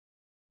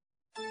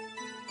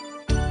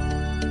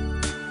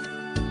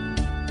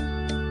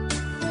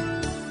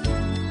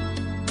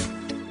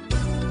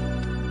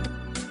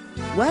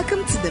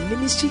Welcome to the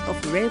ministry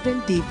of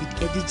Reverend David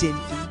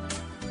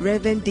Edijenfi.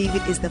 Reverend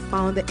David is the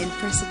founder and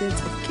president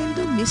of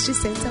Kingdom Ministry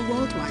Center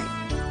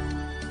Worldwide.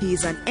 He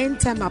is an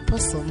end-time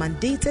apostle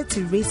mandated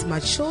to raise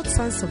matured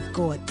sons of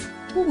God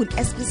who will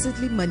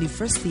explicitly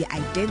manifest their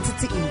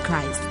identity in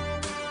Christ.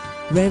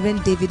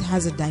 Reverend David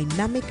has a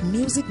dynamic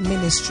music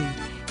ministry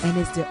and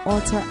is the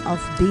author of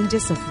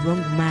Dangers of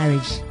Wrong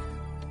Marriage.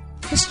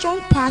 His strong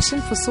passion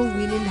for soul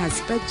winning has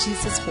spread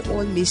Jesus for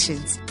all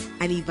nations,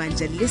 an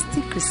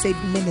evangelistic crusade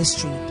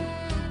ministry.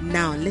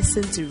 Now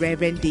listen to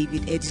Reverend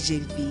David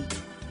Edijenfi.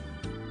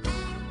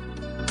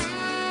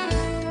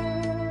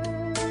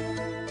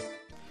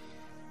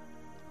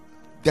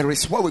 There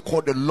is what we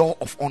call the law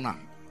of honor.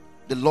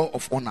 The law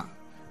of honor.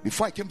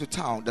 Before I came to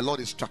town, the Lord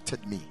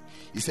instructed me.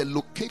 He said,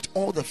 locate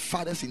all the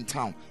fathers in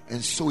town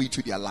and sow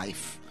into their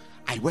life.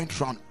 I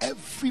went around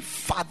every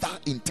father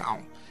in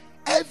town.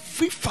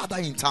 Every father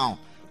in town,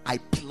 I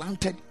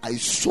planted, I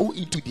sowed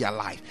into their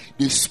life.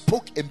 They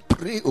spoke and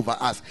prayed over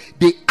us.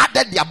 They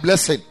added their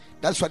blessing.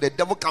 That's why the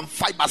devil can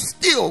fight, but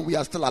still we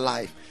are still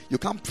alive. You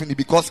can't finish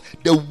because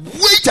the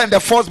weight and the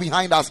force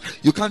behind us,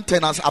 you can't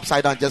turn us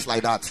upside down just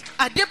like that.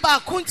 Adeba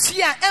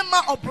kuntia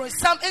Emma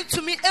obrosam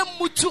into me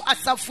emutu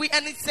asafui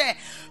and it say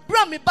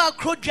Brami ba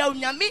krodra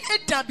nyame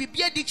eda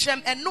bibia di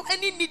chem eno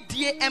eni ni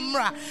die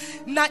emra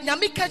na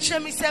nyame ka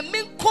chem se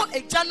menko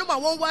ejanum a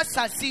won wa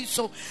asase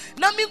so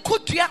na menko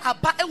dua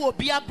aba e wo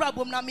bia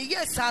brabom na me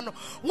yesa no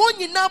won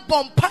nyina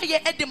bompa ye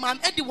edemam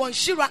edi won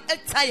shira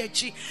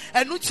etayechi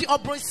eno ti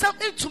obrosam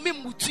into me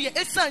mutu ye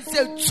esan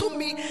se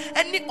tumi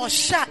eni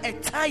osha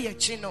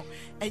etayechi no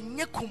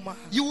enye kuma.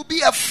 You will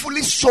be a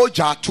foolish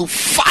soldier to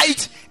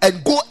fight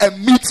and go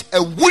and meet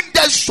a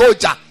wounded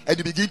soldier and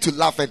you begin to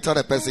laugh and tell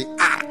the person,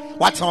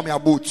 what tell me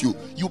about you?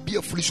 You'll be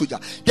a foolish soldier.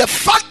 The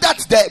fact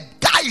that the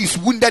guy is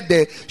wounded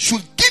there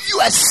should give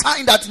you a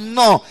sign that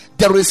no,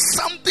 there is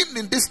something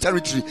in this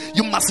territory.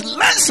 You must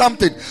learn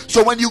something.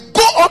 So when you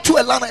go onto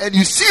a land and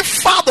you see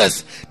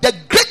fathers, the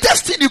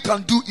greatest thing you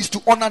can do is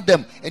to honor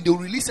them, and they will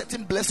release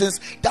certain blessings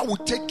that will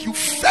take you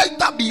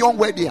further beyond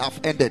where they have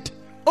ended.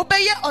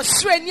 Obeye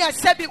osrani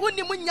asebi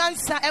unimu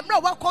nyansa emra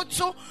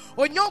wakoto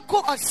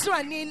onyonko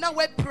osrani na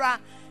wepra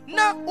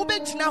na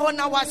ubegyina ho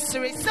na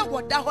wasere se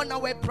woda ho na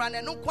wepra na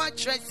no kwa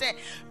kire se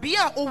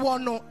bia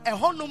owo no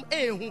ehonum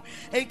ehu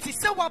enti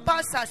se waba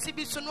asase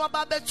bi so no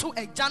aba betu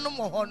ejanom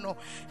ho no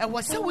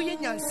ewo se wo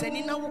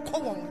yenyansani na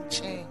wokọ won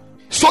nche.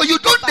 So you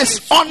don't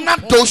dishonor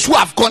those who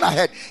have gone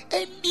ahead.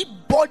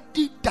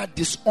 Anybody that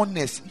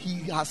dishonors,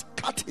 he has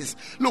cut his.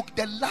 Look,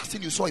 the last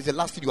thing you saw is the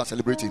last thing you are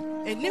celebrating.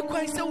 The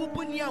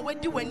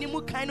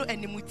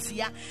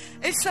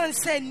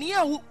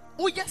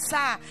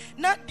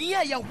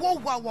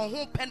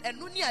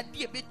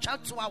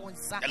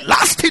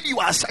last thing you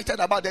are excited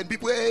about, then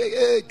people,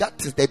 hey,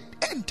 that is the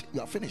end.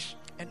 You are finished.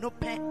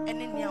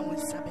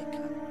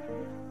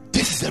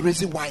 This is the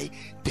reason why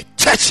the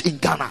church in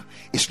Ghana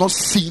is not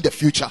seeing the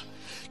future.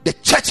 The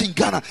church in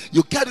Ghana,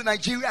 you get to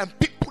Nigeria and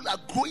people are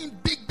growing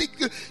big.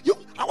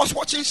 I was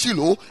watching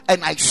Shiloh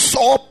and I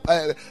saw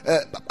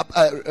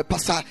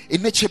Pastor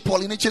Ineche Paul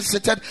Ineche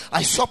seated.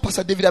 I saw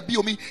Pastor David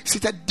Abiomi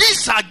seated.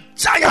 These are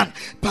giant.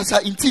 Pastor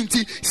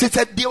Intinti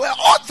seated. They were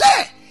all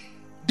there.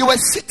 They were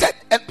seated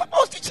and Papa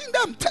was teaching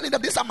them, telling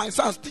them, these are my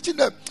sons, teaching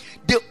them.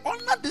 They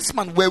honored this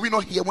man. Were we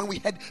not here when we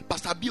had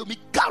Pastor Abiomi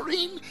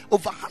carrying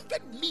over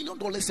 $100 million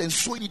and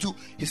sowing into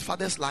his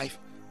father's life?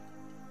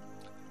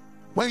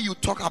 When you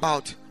talk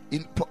about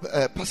in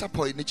Pastor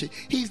Paul Ineche,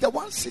 he is the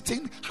one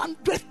sitting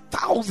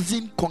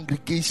 100,000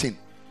 congregation.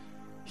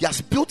 He has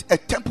built a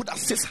temple that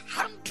says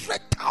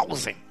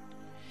 100,000,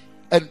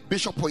 and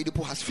Bishop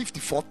Oyedepo has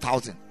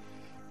 54,000.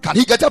 Can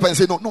he get up and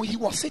say no? He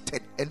was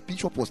seated and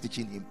Bishop was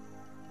teaching him.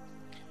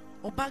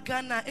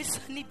 Obagana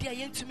esani dia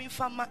yentumi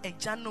fama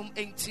ejanom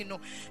entino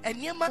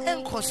enyema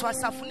enkoso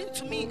asafuni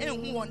tumi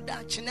enhu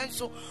wonda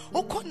chinenso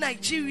oko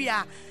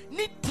Nigeria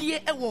ni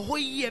die ewo ho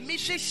yie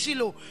mehwe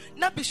Shilo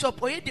na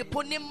Bishop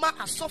Oyedepo ne ma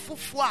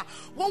asofofo a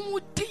won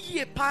wudi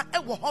yie pa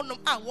ewo honom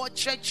a wo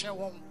church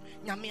won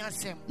nyame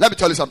asem. Let me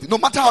tell you something. No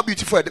matter how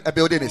beautiful a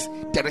building is,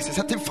 there is a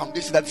certain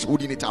foundation that is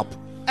holding it up.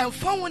 You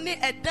can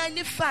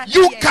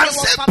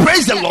say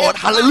praise the Lord,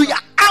 hallelujah,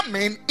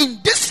 amen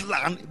in this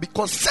land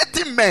because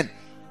certain men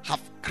have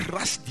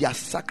crushed their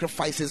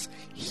sacrifices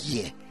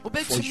here for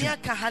you.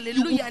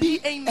 You will be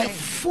a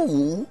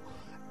fool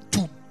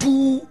to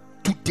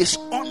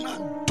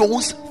dishonor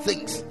those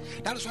things.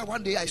 That is why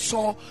one day I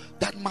saw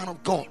that man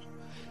of God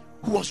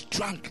who was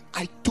drunk.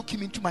 I took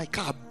him into my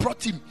car,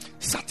 brought him,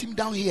 sat him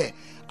down here.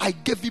 I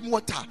gave him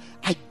water.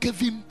 I gave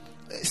him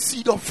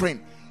seed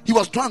offering. He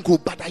was drunk,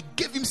 but I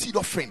gave him seed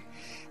offering.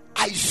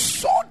 I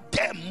saw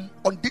them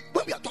when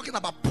we are talking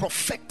about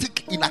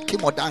prophetic in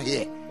Akimo down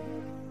here.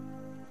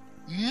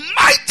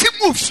 Mighty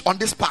moves on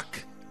this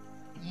park.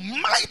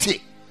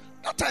 Mighty.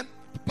 That time,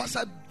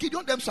 Pastor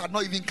Gideon them had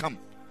not even come.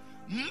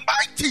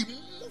 Mighty,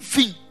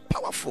 moving,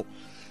 powerful.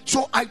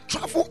 So I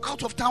travel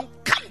out of town,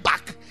 come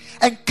back,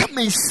 and come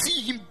and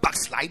see him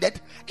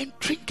backslided and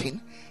drinking.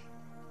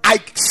 I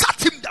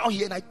sat him down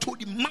here and I told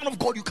him, man of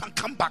God, you can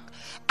come back.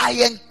 I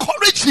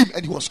encouraged him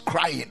and he was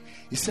crying.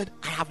 He said,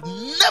 I have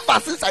never,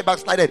 since I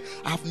backslided,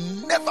 I have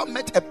never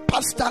met a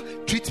pastor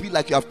treat me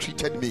like you have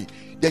treated me.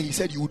 Then he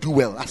said, you will do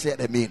well. I said,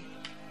 amen.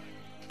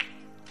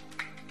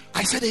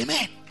 I said,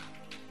 amen.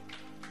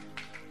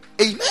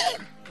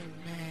 Amen.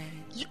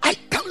 I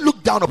can't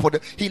look down upon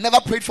them. He never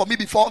prayed for me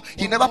before.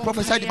 He never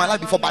prophesied in my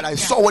life before. But I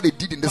saw what they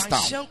did in this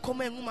town.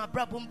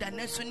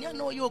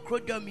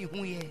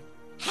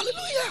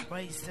 Hallelujah.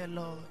 Praise the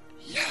Lord.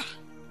 Yeah.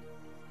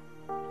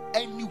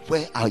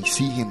 Anywhere I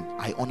see him,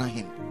 I honor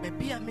him.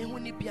 Because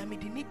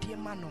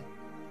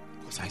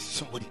I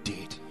saw what he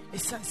did. I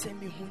saw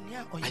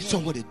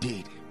what he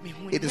did.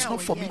 It is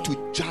not for me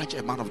to judge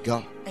a man of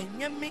God,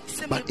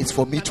 but it's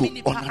for me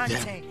to honor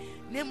them.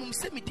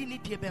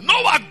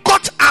 Noah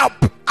got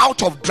up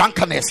out of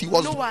drunkenness. He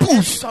was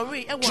boozed,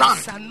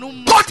 drunk,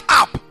 got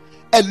up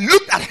and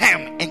looked at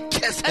him and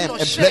kissed him and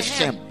blessed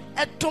him.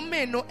 He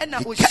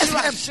kissed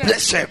him and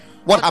blessed him.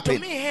 What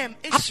happened?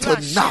 Up till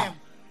now,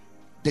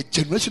 the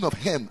generation of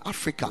Ham,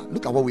 Africa,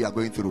 look at what we are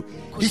going through.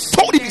 He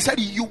told him, he said,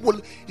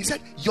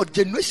 your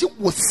generation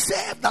will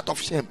serve that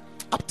of Shem.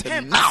 Up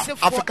till now,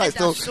 Africa is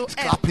still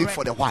clapping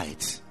for the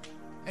whites.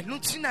 You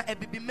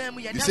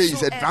say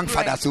he's a drunk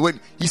father. So when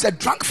he said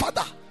drunk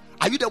father,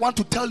 are you the one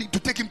to tell him to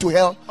take him to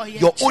hell?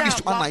 Your own is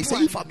to honor. He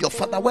said, if I'm your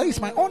father, where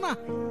is my honor?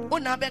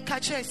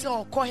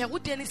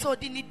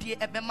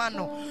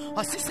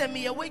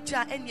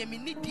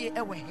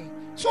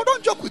 So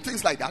don't joke with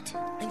things like that.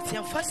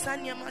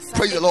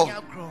 Praise the Lord.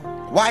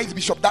 Why is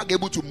Bishop Dag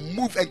able to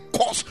move and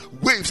cause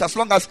waves as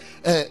long as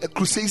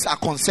crusades are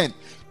concerned?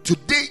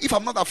 Today, if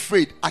I'm not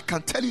afraid, I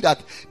can tell you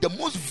that the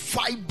most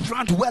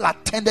vibrant,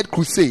 well-attended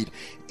crusade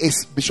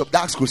is Bishop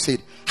Dag's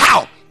crusade.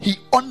 How? He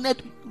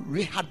honored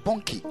Reinhard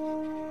Bonnke.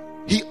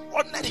 He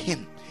honored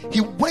him. He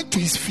went to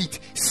his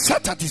feet,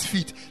 sat at his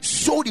feet,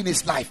 sowed in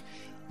his life.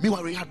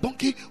 Meanwhile, Reinhard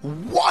Bonnke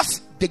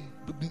was the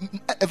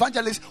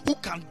evangelist who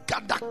can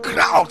gather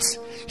crowds.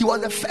 He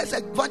was the first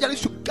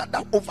evangelist to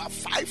gather over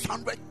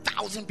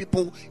 500,000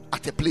 people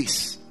at a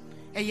place.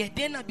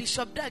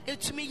 Bishop Dag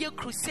to me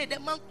crusade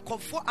man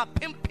for a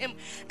pimp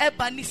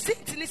ebani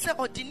sentini se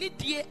odini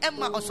die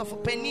Emma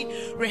osofo penny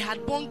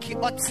Reinhard Bonnke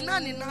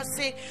otnani na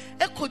se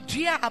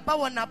ekodua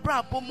abawo na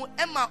bra bomu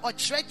Emma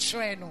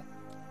ochrechere no.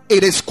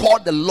 It is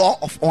called the law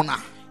of honor.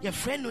 Your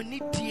friend no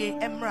need die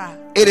emra.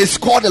 It is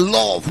called the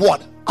law of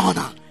what?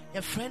 Honor.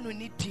 Your friend no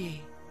need die.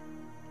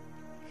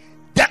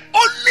 The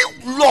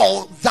only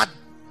law that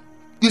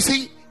you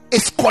see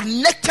is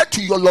connected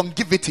to your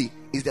longevity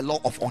is the law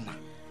of honor.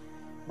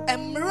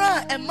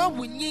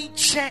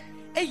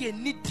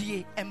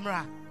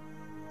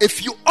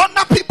 If you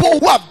honor people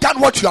who have done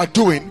what you are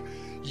doing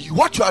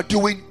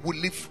will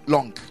live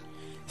long.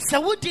 The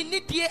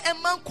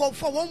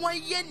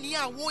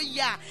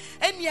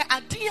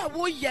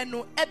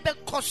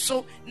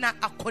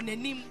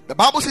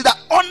Bible says that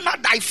honor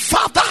thy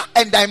father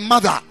and thy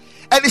mother,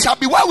 and it shall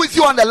be well with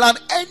you on the land,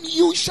 and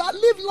you shall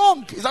live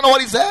long. Is that not what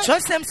he said?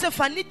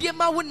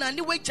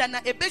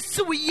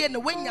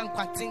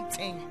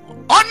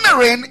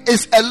 Honoring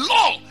is a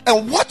law,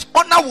 and what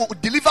honor will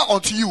deliver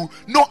unto you,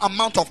 no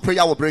amount of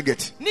prayer will bring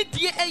it. No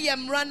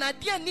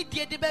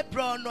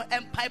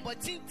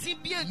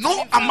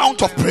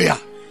amount of prayer,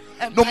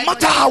 no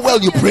matter how well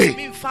you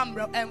pray.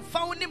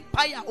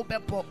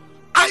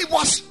 I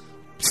was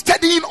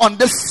studying on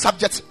this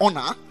subject,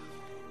 honor.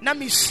 And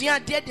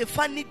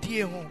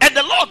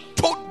the Lord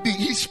told me,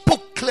 he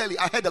spoke clearly.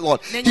 I heard the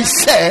Lord. He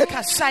said,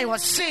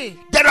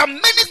 there are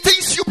many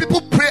things you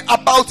people pray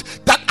about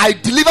that I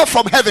deliver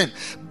from heaven.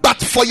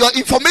 But for your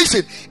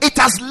information, it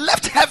has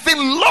left heaven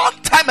long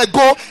time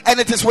ago, and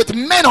it is with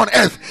men on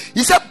earth.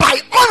 He said,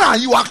 by honor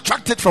you are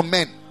attracted from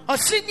men. He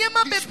spoke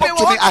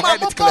to me, I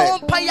heard it clear.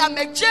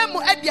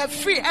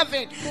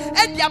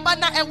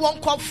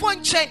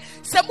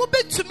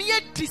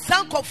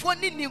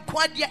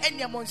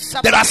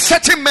 There are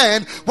certain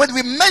men, when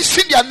we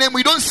mention their name,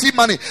 we don't see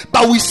money,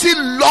 but we see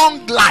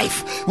long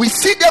life. We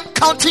see them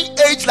counting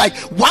age like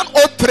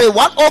 103,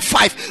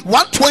 105,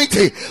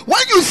 120.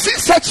 When you see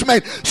such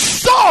men,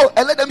 so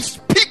and let them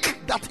speak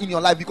that in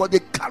your life, because they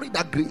carry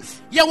that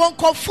grace.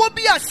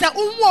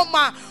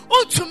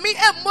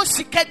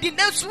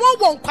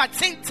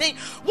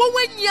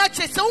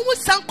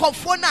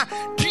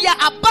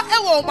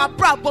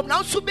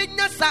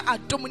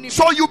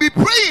 So you'll be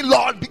praying,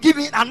 Lord, be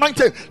giving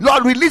anointed,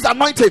 Lord, release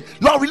anointed,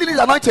 Lord, release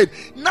anointed.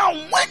 Now,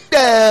 when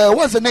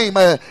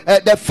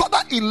the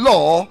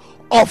father-in-law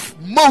of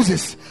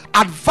Moses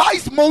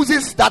advised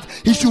Moses that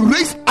he should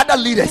raise other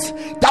leaders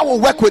that will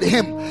work with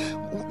him,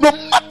 no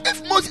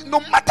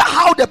matter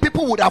how the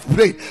people would have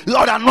prayed,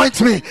 Lord, anoint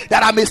me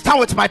that I may stand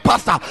with my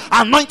pastor,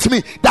 anoint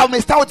me that I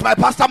may stand with my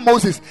pastor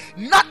Moses,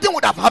 nothing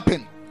would have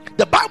happened.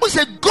 The Bible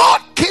said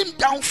God came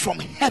down from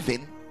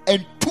heaven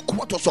and took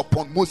what was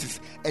upon Moses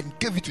and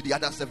gave it to the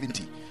other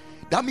 70.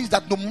 That means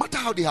that no matter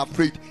how they have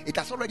prayed, it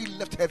has already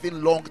left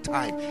heaven long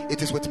time.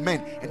 It is with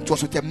men, and it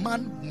was with a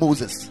man,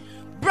 Moses.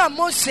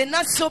 Mose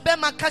na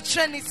sobema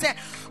kachre ni se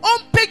on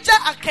picture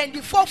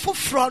akendi for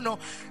frono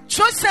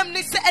Chosem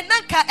ni se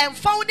enanka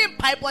emfounding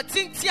pipe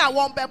tinti a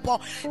won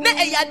bebo na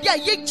eyade a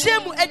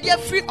yegemu ede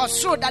free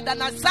osoro dada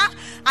na sa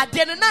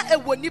ade no na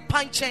ewo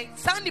nipa nchen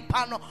sa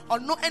nipa no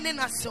ono ene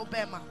na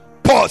sobema.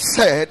 Paul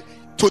said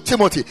to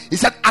Timothy, he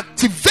said,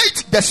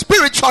 activate the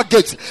spiritual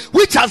gifts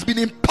which has been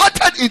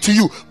imparted into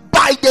you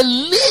by the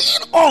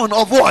laying on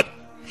of what?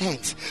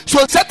 Hands.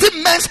 So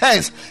certain men's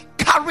hands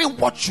carry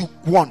what you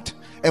want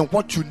and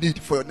what you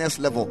need for your next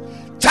level.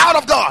 Child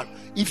of God,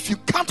 if you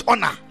can't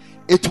honor,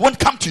 it won't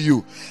come to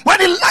you. When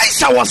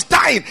Elisha was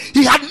dying,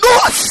 he had no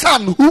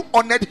son who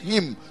honored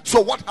him. So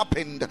what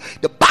happened?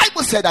 The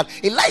Bible said that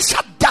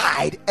Elisha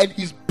died and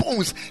his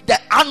bones, the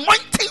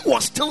anointing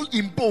was still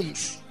in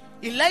bones.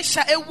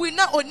 Elisha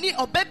ewina oni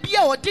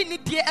obebia odi ni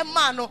die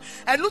emano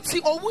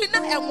enuti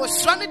owina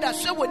emosrane da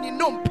so woni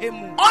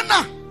nompemu.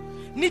 Honor.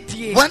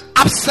 When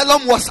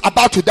Absalom was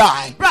about to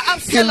die,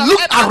 he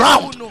looked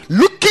around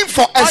looking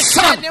for a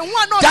son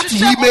that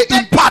he may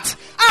impart.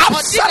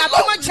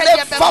 Absalom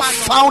never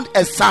found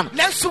a son.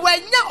 So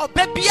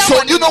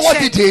you know what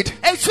he did?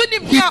 He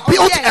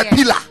built a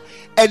pillar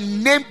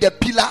and named the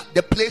pillar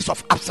the place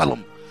of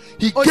Absalom.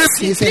 He gave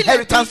his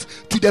inheritance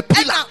to the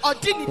pillar.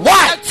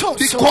 Why?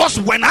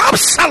 Because when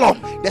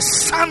Absalom, the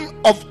son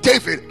of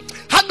David,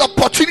 had the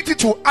opportunity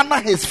to honor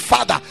his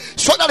father,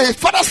 so that his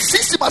father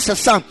sees him as a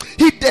son,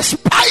 he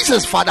despised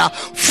his father,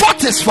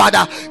 fought his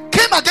father,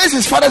 came against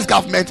his father's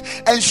government,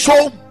 and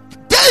so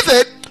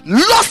David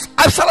lost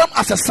Absalom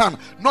as a son,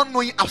 not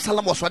knowing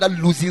Absalom was rather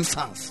losing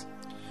sons.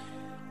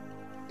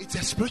 It's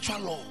a spiritual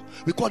law.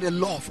 We call it the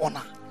law of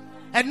honor.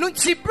 And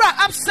Nuntibra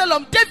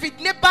Absalom David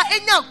neba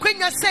enya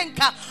kwenya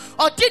senka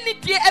odini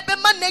die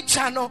ebema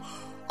nechano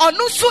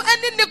onusu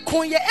eni ne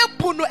konye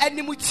ebuno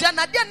animutia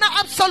na dia na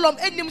Absalom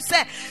enim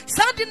se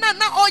sadina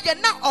na oye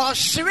na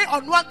ohire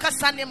onu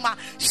ankasa ne ma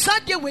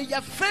sade we ye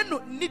freno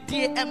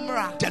nidie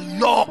emra. The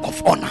law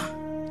of honor.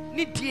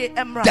 Nidie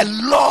emra. The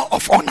law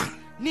of honor.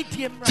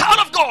 Child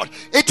of God,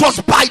 it was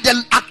by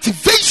the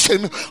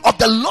activation of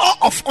the law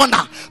of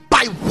honor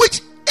by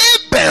which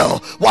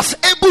Abel was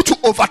able to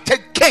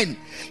overtake Cain.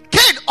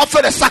 Cain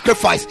offered a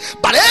sacrifice,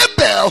 but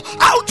Abel,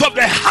 out of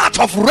the heart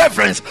of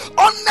reverence,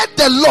 honored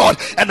the Lord.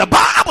 And the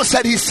Bible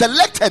said he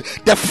selected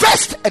the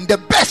first and the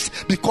best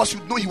because he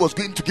knew he was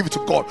going to give it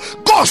to God.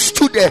 God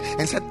stood there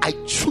and said, I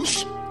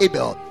choose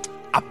Abel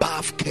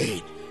above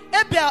Cain.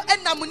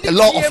 The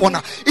law of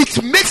honor,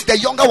 it makes the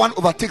younger one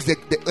overtakes the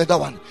other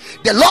one.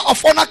 The law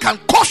of honor can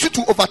cause you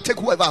to overtake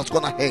whoever has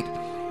gone ahead,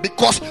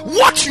 because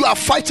what you are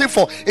fighting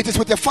for, it is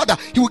with the Father.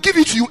 He will give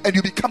it to you and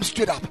you become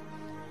straight up.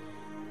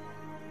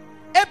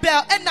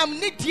 Abel enam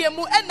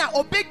nidiemu ena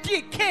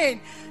obedi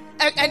Cain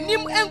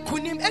enim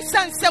enkunim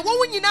esanse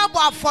wo nyina bo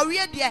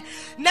aforiye de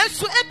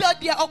nanso Abel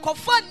de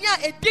okofa nia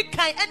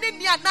edikan ene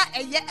nia na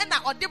eye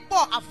ena ode bo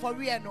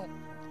aforiye no.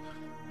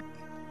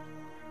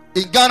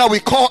 In Ghana we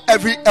call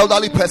every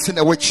elderly person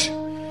a witch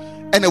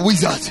and a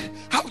wizard.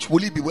 How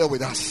will it be well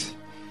with us?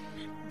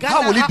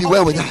 How will it be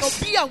well with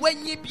us?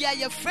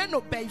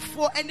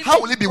 How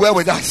will it be well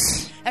with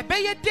us?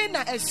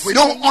 We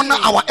don't honor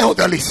our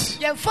elderlies.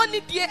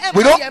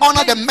 We don't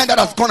honor the men that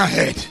have gone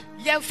ahead.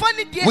 We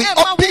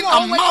open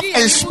our mouth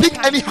and speak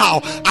anyhow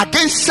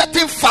against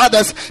certain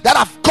fathers that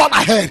have gone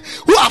ahead,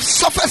 who have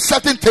suffered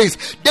certain things.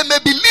 They may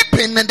be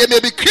limping and they may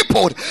be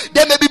crippled,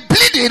 they may be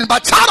bleeding,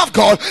 but child of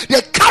God,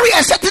 they carry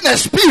a certain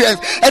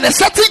experience and a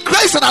certain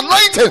grace and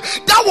anointing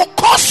that will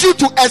cause you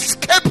to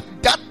escape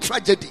that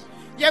tragedy.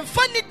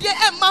 Funny dear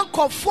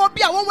manco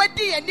phobia won't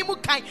wedding and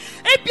Nimukai.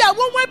 Ebia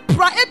won't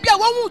pra, Ebia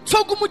won't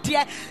togumu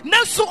dear.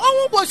 Now so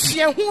all was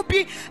here who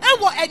be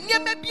and what and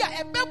Yamabia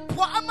and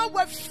Bempo Ama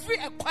were free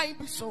and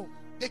quite so.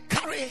 They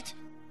carry it.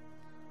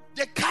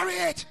 They carry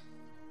it.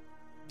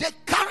 They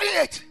carry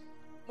it.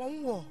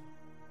 One war.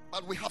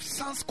 But we have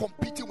sons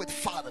competing with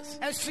fathers.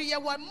 And so you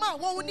want ma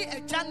won't need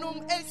a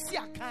janum and see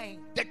a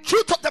kind. The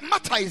truth of the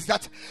matter is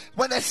that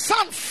when a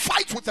son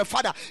fights with a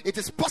father, it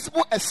is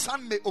possible a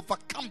son may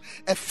overcome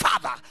a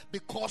father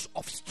because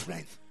of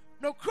strength.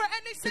 No cry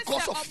any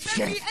because of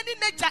strength. Any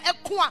nature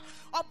equa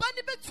or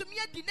bandy to me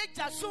the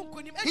nature soon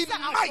could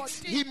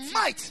he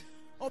might.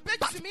 But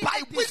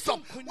by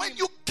wisdom, when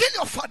you kill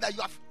your father,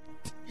 you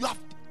have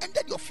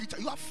ended your future.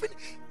 You have finished.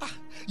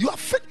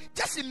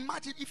 Just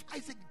imagine if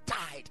Isaac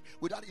died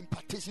without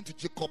impartation to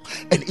Jacob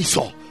and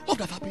Esau. What would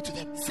have happened to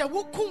them?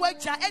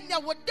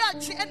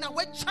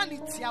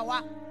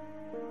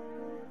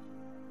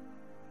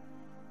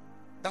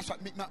 That's why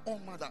my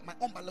own mother, my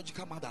own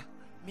biological mother,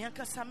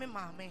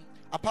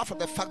 apart from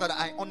the fact that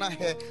I honor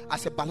her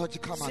as a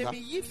biological mother,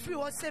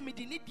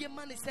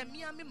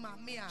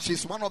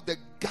 she's one of the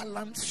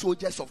gallant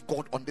soldiers of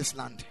God on this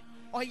land.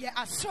 Because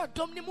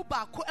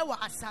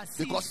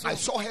I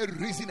saw her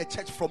raising a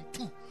church from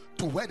 2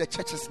 to where the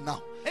church is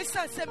now.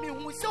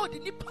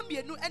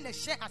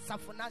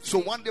 So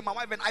one day my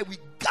wife and I, we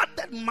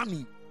gathered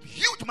money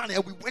huge money,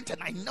 and we went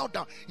and I knelt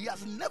down. He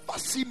has never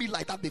seen me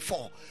like that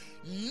before.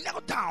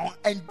 Knelt down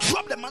and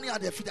dropped the money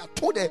at their feet. I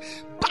told her,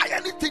 buy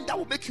anything that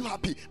will make you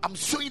happy. I'm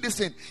showing this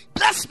in.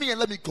 Bless me and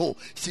let me go.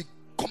 She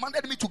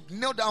commanded me to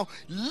kneel down,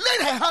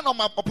 laid her hand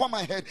upon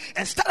my head,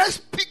 and started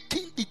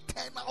speaking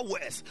eternal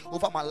words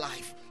over my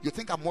life. You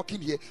think I'm walking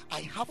here?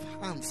 I have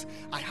hands,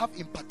 I have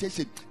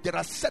impartation. There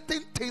are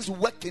certain things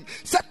working,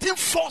 certain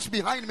force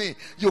behind me.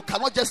 You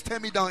cannot just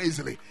turn me down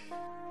easily.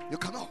 You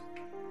cannot.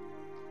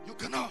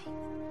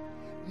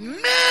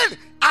 Men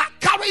are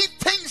carrying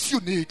things you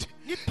need.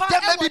 They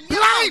may be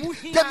blind,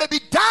 they may be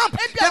dumb,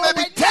 they may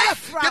be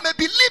deaf, they may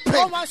be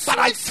leaping, but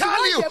I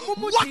tell you,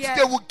 what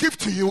they will give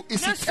to you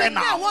is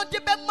eternal. What they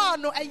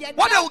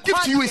will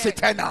give to you is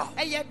eternal.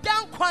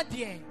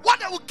 What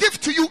they will give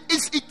to you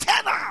is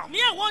eternal.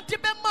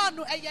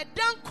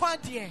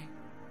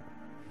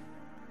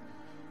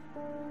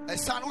 A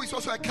son who is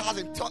also a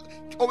cousin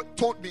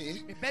told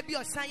me,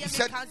 he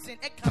said,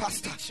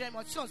 Pastor,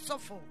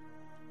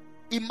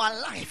 in my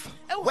life,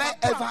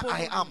 wherever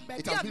I am,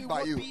 it has been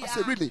by you. I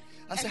said, really?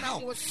 I said, how?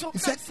 He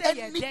said,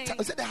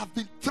 there have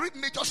been 3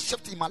 major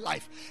shifts in my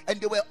life,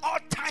 and there were all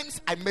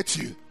times I met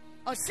you.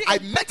 I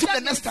met him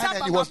the next time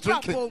and he was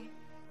drinking.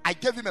 I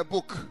gave him a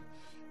book,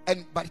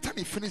 and by the time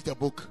he finished the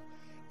book,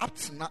 up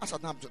to now, as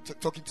I'm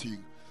talking to you,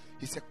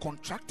 he's a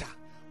contractor.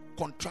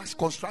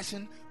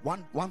 Construction,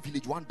 one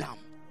village, one dam.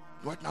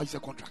 Right now he's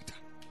a contractor.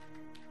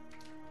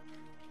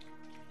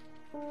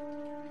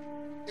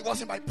 It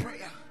wasn't by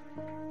prayer.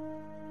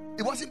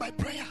 It wasn't by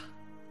prayer.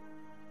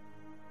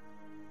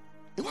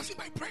 It wasn't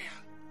by prayer.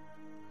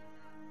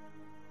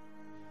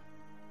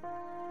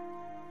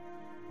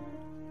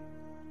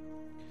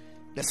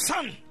 The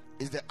son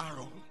is the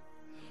arrow,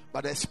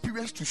 but the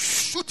experience to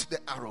shoot the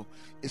arrow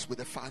is with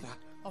the Father.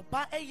 Can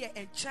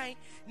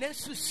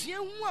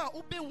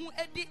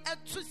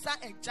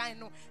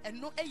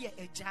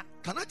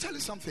I tell you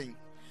something?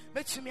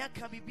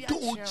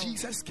 Though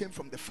Jesus came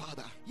from the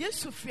Father,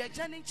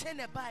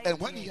 and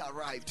when he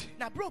arrived,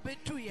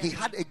 he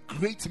had a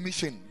great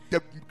mission.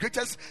 The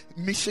greatest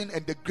mission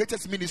and the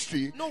greatest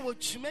ministry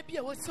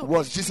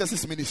was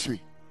Jesus'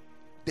 ministry,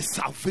 the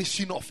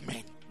salvation of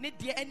men.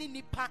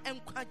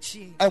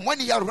 And when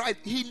he arrived,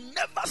 he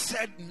never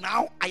said,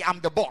 now I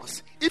am the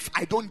boss. If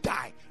I don't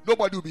die,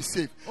 nobody will be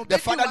saved. The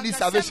Father needs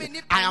salvation.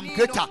 I am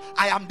greater.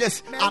 I am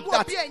this. I'm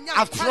that.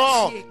 After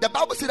all, the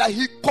Bible said that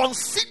he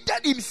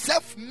considered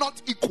himself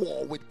not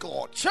equal with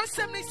God. And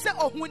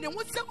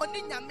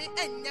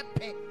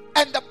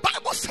the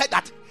Bible said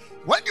that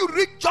when you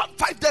read John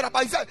 5 there,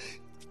 he said,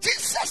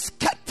 Jesus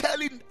kept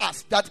telling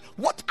us that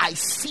what I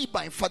see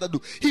my Father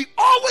do, he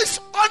always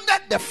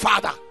honored the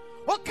Father.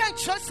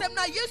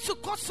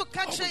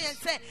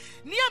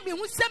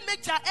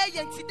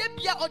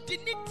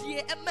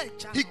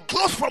 He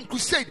closed from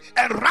crusade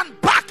and ran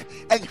back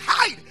and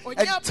hide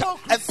and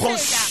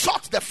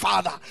consult the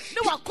Father.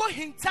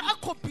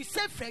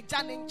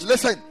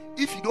 Listen,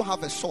 if you don't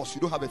have a source,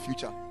 you don't have a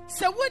future.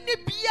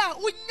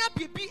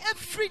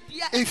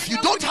 If you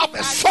don't have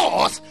a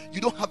source, you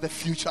don't have a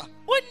future.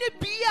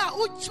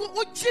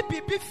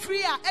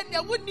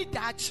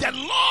 The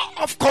law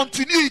of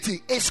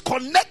continuity is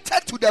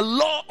connected to the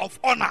law of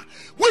honor,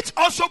 which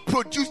also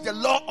produced the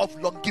law of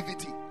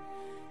longevity.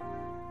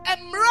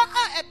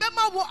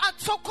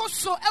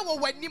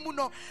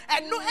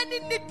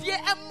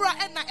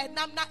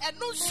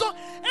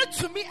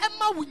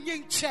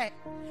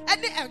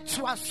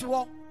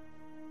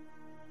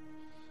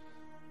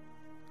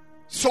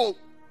 So,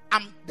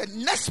 the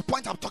next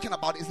point I'm talking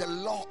about is the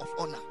law of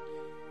honor.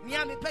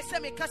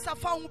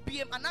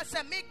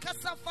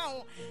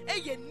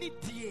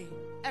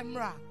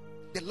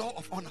 The law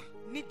of honor.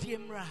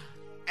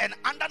 And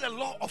under the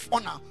law of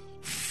honor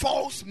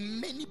falls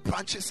many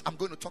branches I'm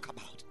going to talk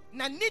about.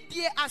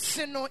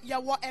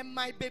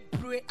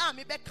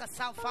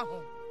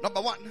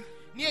 Number 1,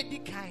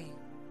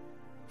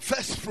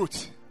 first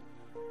fruit.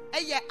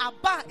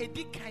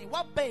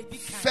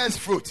 First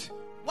fruit.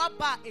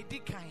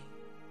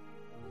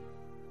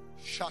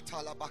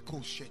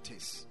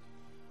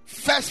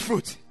 First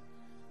fruit.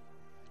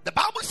 The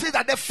Bible says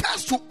that the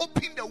first to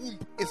open the womb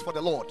is for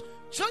the Lord.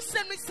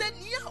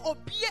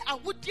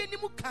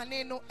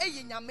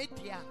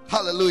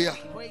 Hallelujah.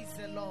 Praise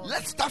the Lord.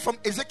 Let's start from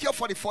Ezekiel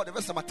 44, the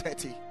verse number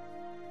 30.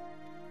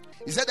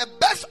 He said, the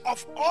best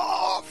of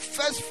all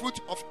first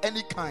fruit of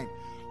any kind.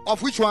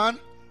 Of which one?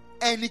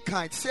 Any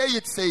kind. Say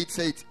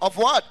it. Of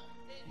what?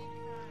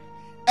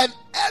 And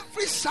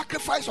every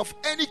sacrifice of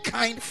any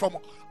kind from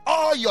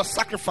all your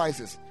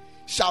sacrifices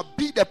shall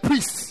be the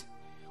priest,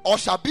 or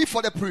shall be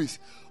for the priest.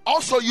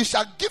 Also you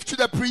shall give to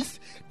the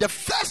priest the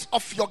first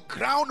of your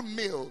ground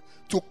meal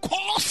to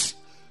cause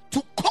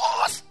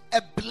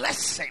a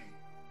blessing.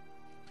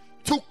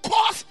 To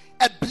cause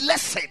a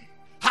blessing.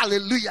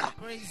 Hallelujah.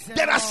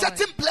 There are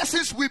certain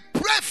blessings we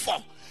pray for,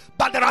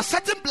 but there are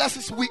certain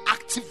blessings we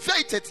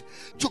activate it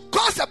to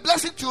cause a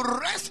blessing to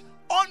rest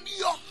on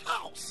your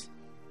house.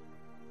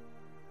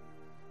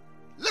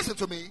 Listen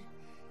to me.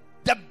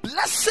 The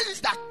blessings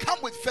that come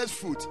with first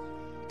fruit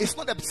It's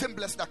not the same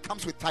blessing that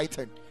comes with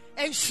tithing.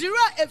 And Shira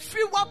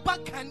every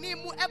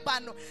wapakanimu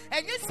ebano,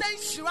 and you say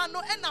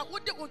Shirano and I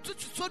would want to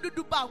so do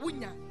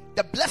bawunya.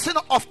 The blessing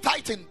of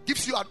tithing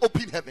gives you an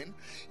open heaven.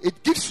 It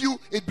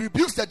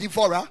rebukes the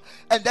devourer,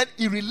 and then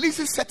it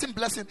releases certain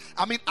blessing.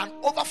 An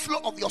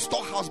overflow of your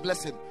storehouse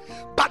blessing.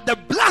 But the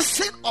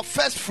blessing of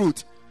first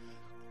fruit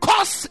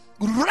cause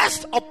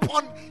rest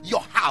upon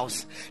your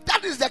house.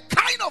 That is the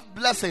kind of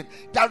blessing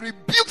that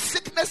rebukes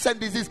sickness and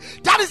disease.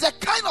 That is the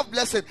kind of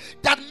blessing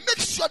that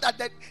makes sure that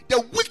the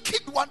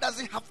wicked one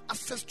doesn't have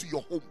access to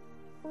your home.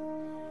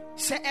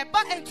 Se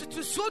eba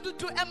entutu so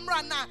dudu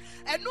emra na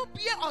eno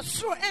bie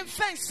osoro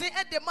enfense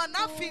e de ma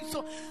na afin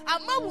so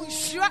ama wo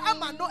nhira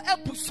ama no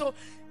ebuso.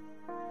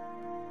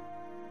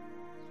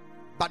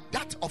 But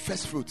that of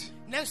first fruit,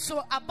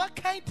 nenso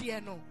abakan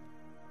de no,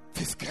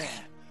 takes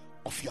care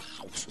of your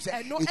house.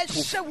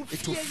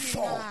 It will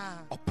fall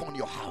upon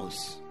your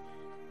house.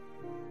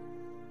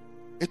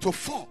 It will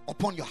fall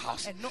upon your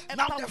house.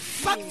 Now the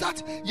fact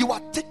that you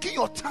are taking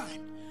your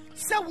time,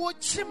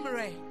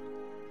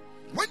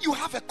 when you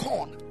have a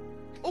corn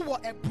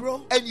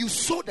and you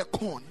sow the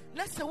corn,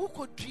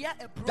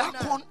 that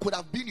corn could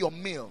have been your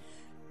meal,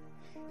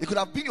 it could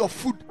have been your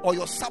food or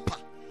your supper,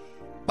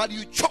 but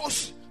you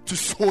chose to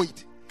sow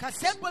it.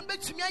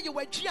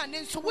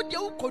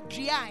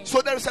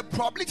 So there is a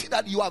probability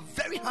that you are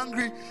very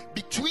hungry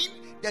between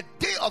the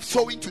day of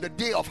sowing to the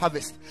day of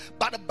harvest.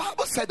 But the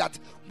Bible said that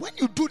when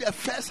you do the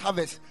first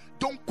harvest,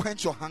 don't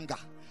quench your hunger.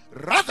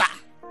 Rather,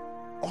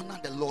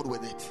 honor the Lord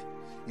with it.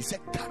 He said,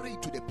 carry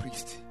it to the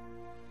priest.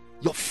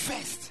 Your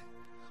first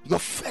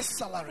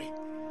salary.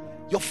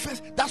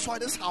 That's why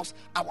this house,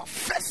 our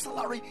first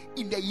salary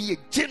in the year,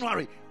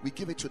 January, we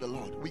give it to the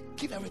Lord. We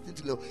give everything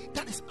to the Lord.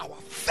 That is our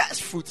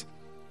first fruit.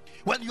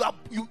 When you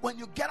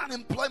get an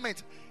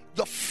employment,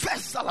 your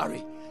first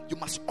salary, you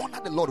must honor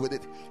the Lord with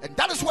it. And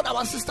that is what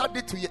our sister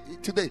did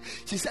today.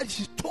 She said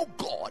she told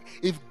God,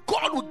 if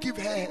God would give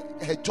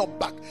her job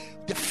back,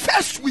 the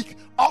first week,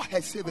 all her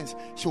savings,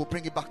 she will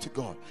bring it back to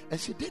God. And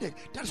she did it.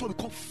 That is what we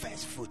call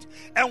first fruit.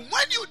 And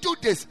when you do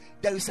this,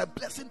 there is a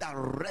blessing that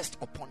rests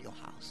upon your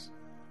house.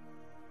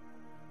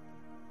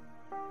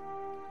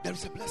 There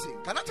is a blessing.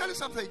 Can I tell you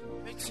something?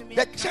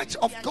 The church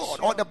of God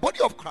or the body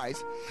of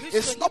Christ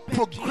is not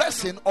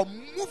progressing or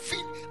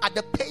moving at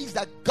the pace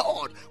that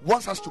God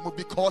wants us to move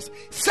because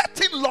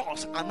certain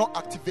laws are not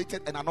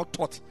activated and are not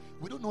taught.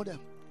 We don't know them.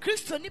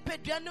 It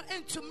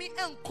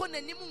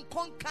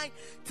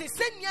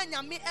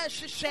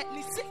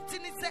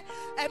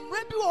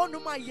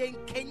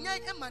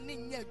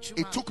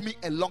took me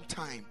a long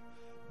time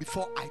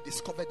before I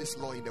discovered this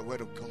law in the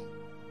Word of God.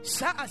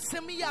 So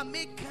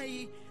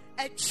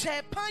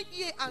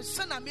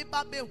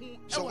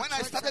when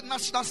I started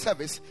national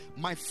service,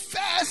 my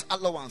first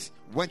allowance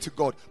went to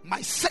God.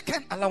 My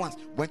second allowance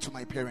went to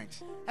my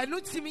parents. The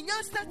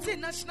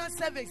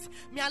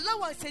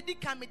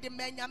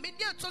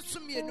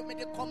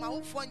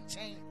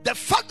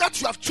fact that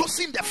you have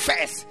chosen the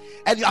first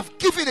and you have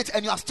given it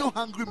and you are still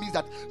hungry means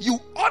that you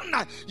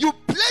honor, you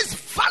place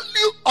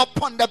value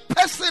upon the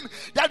person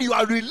that you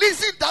are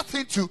releasing that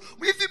thing to,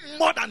 even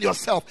more than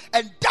yourself.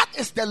 And that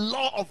is the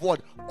law of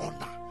what?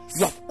 Honor.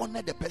 You have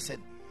honored the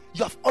person.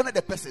 You have honored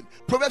the person.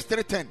 Proverbs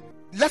 3:10.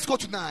 Let's go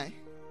to 9.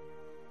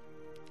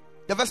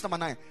 The verse number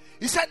 9.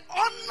 He said,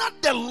 honor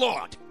the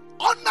Lord.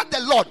 Honor the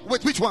Lord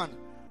with which one?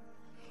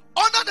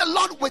 Honor the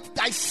Lord with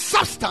thy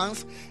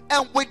substance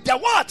and with the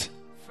what?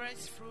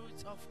 First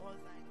fruits of all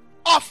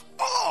thy. Of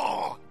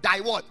all thy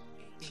what?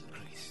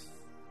 Increase.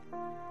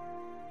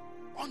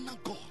 Honor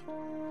God.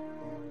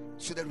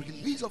 So the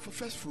release of a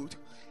first fruit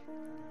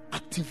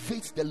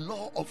activates the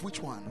law of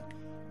which one?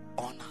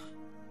 Honor.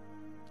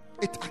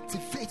 It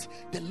activates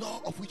the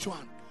law of which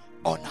one?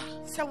 Honor.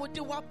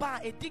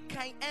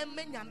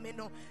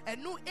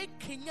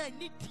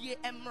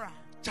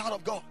 Child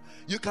of God,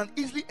 you can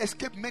easily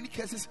escape many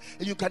cases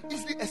and you can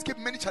easily escape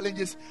many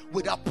challenges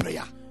without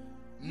prayer.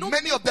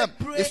 Many of them,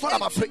 it's not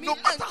about prayer. No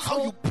matter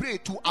how you pray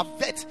to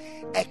avert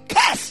a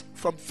curse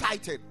from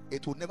fighting,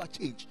 it will never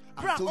change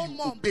until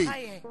you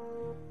obey.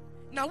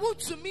 Now, what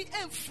to me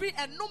and free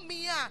and no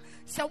me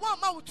so one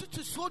mouth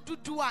to so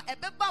do a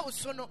beba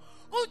so no.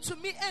 What to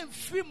me and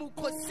free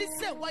muko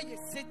sisse why you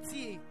said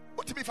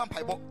what to me from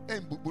Bible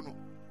and Bubuno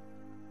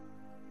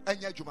and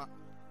Yajuma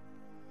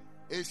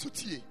a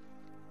sutie.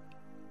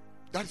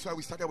 That is why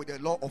we started with the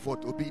law of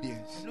what?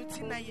 Obedience.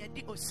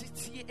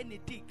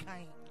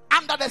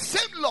 Under the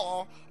same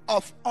law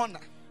of honor,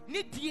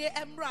 we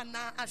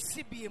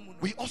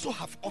also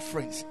have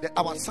offerings.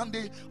 Our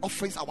Sunday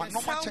offerings, our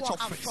normal church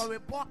offerings.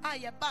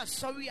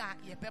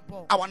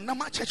 Our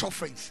normal church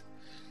offerings.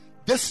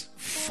 This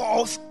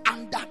falls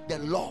under the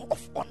law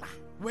of honor.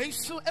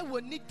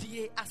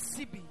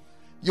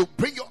 You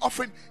bring your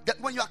offering. That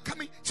when you are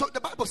coming, so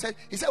the Bible said,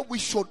 he said we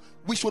should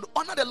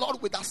honor the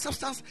Lord with our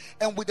substance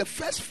and with the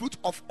first fruit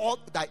of all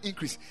thy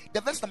increase.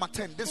 The verse number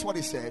 10, this is what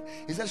he said.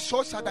 He said,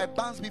 so shall thy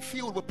barns be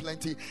filled with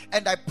plenty,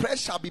 and thy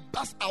press shall be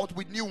burst out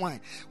with new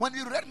wine. When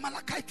we read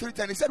Malachi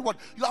 3:10, he said, what?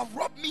 You have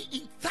robbed me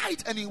in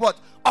tithe and in what?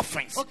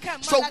 Offerings. Okay,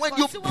 so when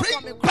you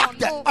bring back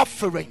the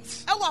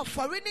offerings.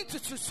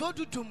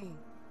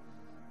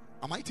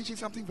 Am I teaching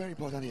something very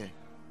important here?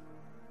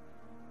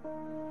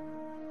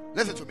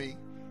 Listen to me.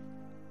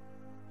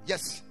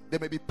 Yes, there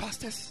may be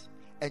pastors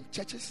and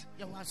churches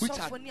which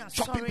are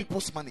chopping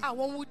people's money.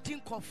 Glory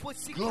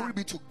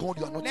be to God,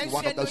 you are not in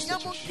one of those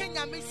churches.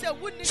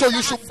 So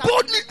you should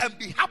boldly and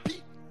be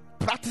happy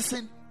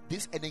practicing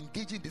this and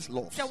engaging this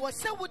law.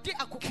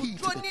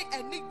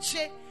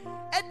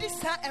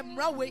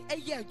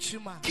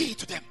 Key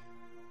to them.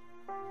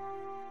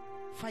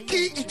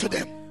 Key into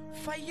them.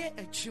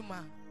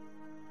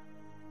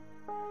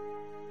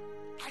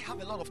 I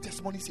have a lot of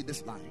testimonies in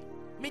this line.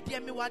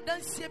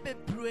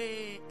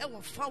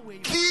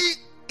 Key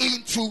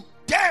into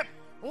them.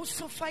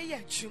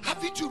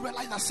 Haven't you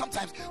realized that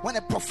sometimes when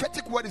a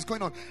prophetic word is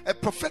going on, a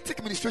prophetic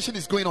administration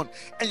is going on,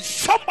 and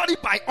somebody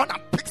by honor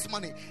picks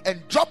money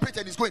and drop it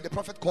and is going, the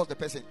prophet calls the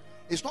person.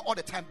 It's not all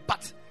the time,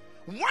 but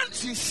one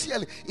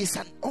sincerely, it's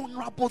an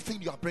honorable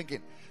thing you are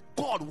bringing.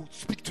 God will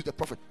speak to the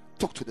prophet.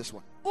 Talk to this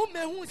one.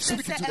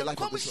 Speak into the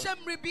life of this one.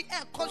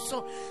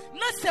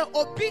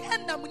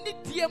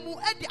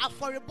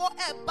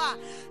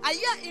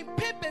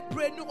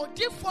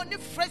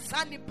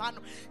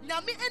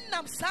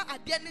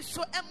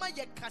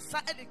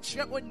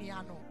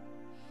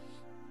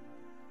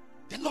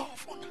 The law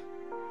of honor.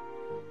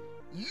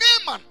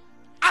 Naaman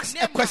asked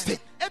a question.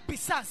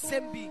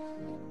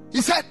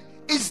 He said,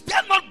 is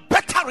there not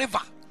better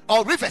river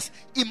or rivers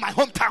in my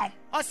hometown?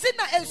 Why should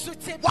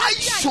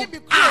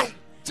I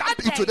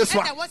jump into this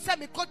one?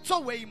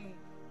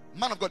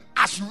 Man of God,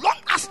 as long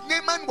as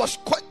Naaman was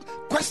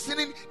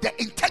questioning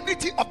the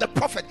integrity of the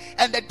prophet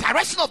and the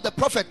direction of the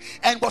prophet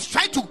and was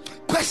trying to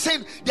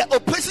question the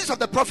operations of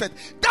the prophet,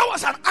 that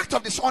was an act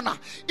of dishonor.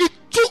 It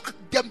took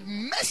the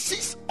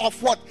mercies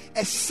of what?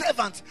 A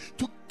servant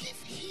to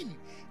give him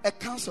a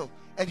counsel,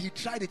 and he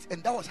tried it,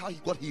 and that was how he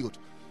got healed.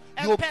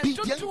 The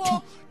obedience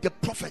to the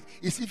prophet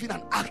is even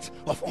an act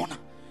of honor.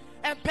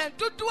 And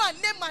pendudu a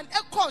Naaman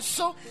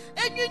ekoso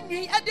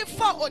enwinwi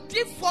edifa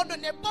odifo no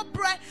ne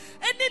bobre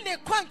eni ne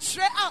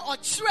kwantre a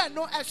ochre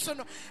no eso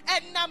no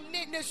enam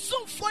ne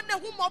sumfo ne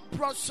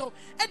humobro so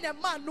ene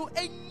ma no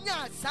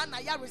enya za na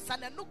yaresa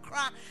na no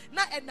kra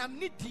na enam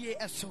ne die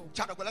eso.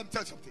 Child, let me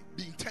tell you something.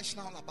 Be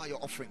intentional about your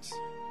offerings.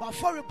 Be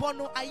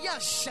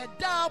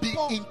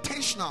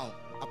intentional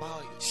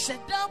about it.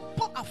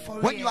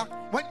 When you are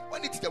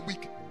when it's the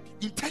week,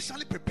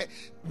 intentionally prepare.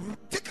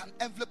 Take an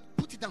envelope,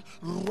 put it down,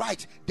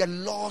 write the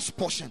Lord's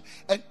portion,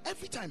 and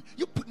every time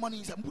you put money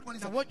inside,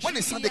 when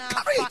it's Sunday,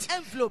 carry it.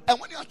 Envelope. And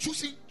when you are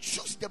choose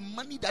the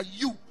money that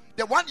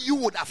the one you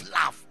would have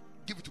loved,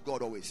 give it to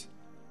God always.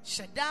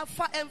 That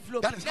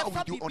is how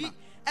we do honor.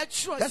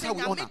 That's how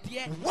we honor.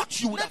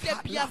 What you would have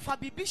loved,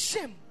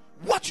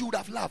 what you would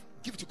have loved,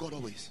 give it to God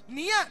always.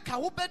 Child of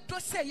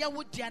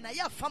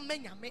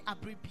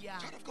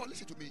God,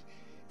 listen to me.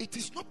 It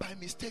is not by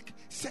mistake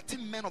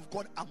certain men of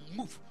God are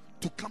moved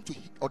to come to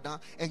Oda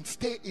and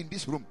stay in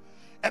this room.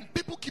 And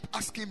people keep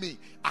asking me,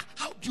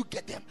 how do you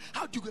get them?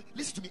 How do you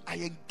listen to me? I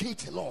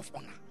engage the law of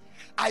honor.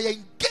 I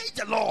engage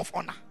the law of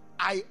honor.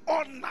 I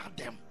honor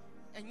them.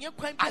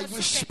 I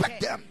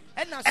respect them.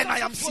 And I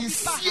am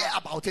sincere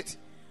about it.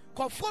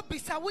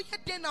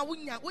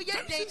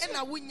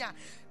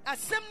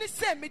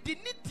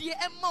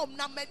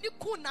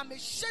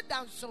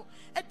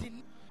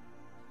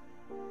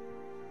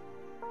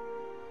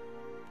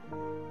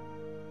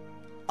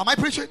 Am I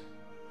preaching?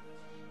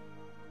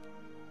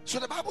 So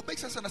the Bible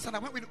makes us understand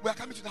that when we are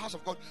coming to the house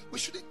of God, we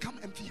shouldn't come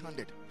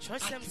empty-handed.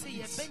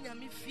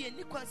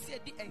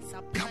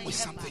 Come with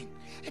something.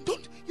 And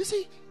don't, you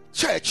see,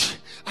 church,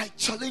 I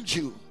challenge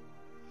you.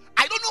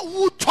 I don't know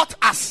who taught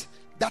us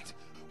that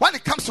when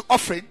it comes to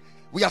offering,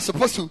 we are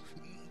supposed to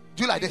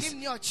do like this.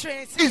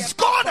 Is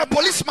God a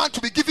policeman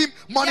to be giving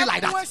money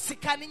like that?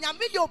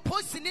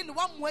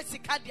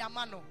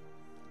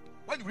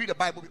 When you read the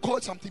Bible, we call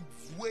it something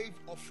wave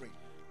offering.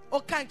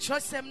 Sometimes they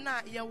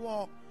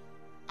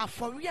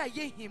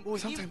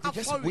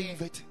just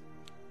wave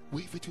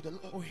it to the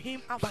Lord.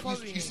 But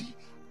you see,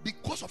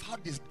 because of how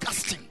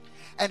disgusting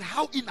and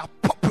how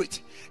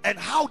inappropriate and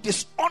how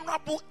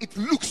dishonorable it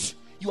looks,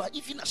 you are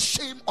even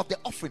ashamed of the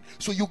offering.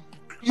 So you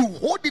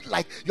hold it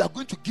like you are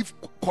going to give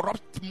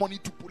corrupt money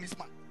to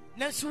policemen.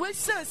 Honor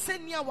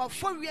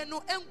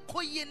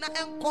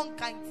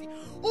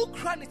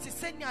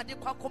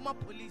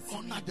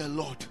the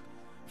Lord.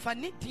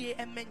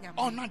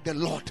 Honor the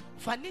Lord.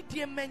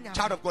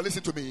 Child of God,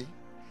 listen to me.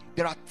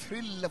 There are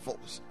 3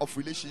 levels of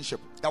relationship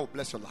that will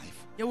bless your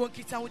life. We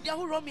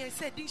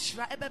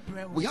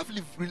have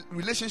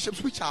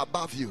relationships which are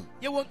above you,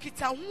 and we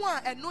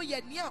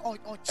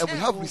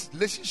have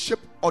relationship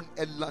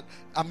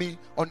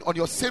on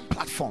your same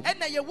platform,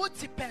 and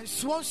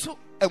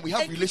we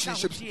have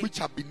relationships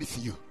which are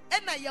beneath you.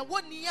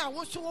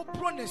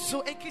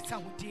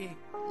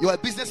 You are a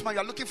businessman, you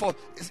are looking for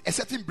a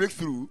certain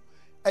breakthrough,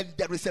 and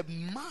there is a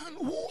man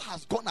who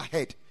has gone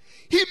ahead.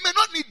 He may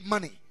not need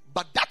money,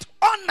 but that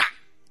honor,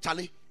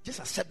 Charlie, just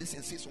accept this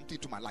and say something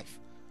to my life.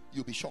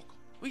 You'll be shocked.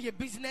 We a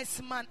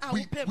businessman.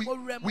 We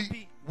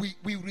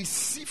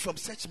receive from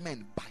such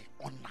men by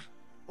honor.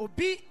 Let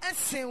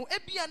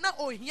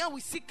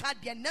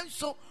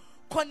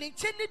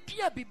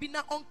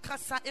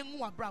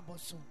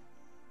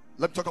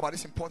me talk about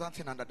this important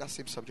thing under that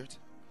same subject,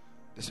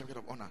 the subject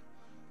of honor.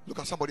 Look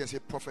at somebody and say,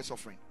 prophet's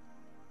offering.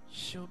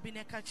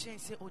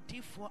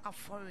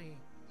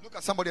 Look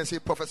at somebody and say,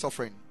 prophet's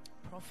offering.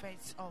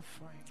 Prophet's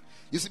offering.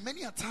 You see,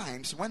 many a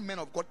times when men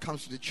of God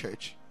comes to the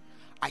church,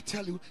 I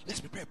tell you, let's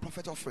prepare a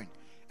prophet offering.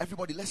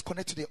 Everybody, let's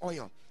connect to the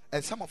oil.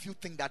 And some of you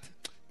think that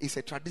it's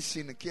a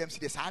tradition in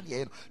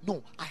KMC.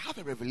 No, I have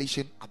a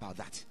revelation about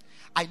that.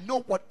 I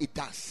know what it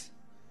does.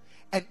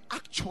 And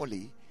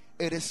actually,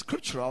 it is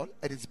scriptural,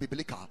 it is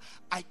biblical.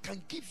 I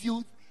can give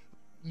you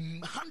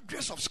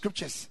hundreds of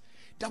scriptures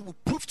that will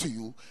prove to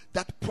you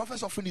that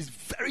prophet's offering is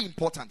very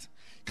important.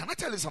 Can I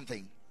tell you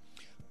something?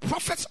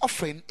 Prophet's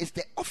offering is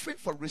the offering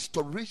for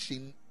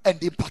restoration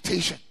and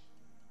impartation.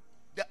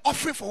 The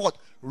offering for what?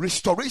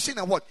 Restoration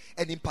and what?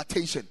 And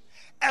impartation.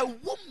 A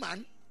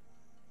woman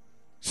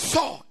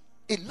saw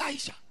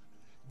Elijah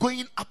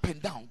going up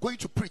and down, going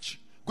to preach,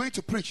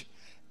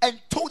 and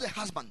told her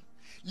husband,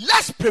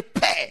 let's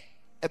prepare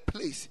a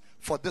place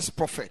for this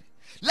prophet.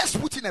 Let's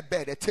put in a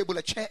bed, a table,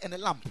 a chair, and a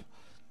lamp.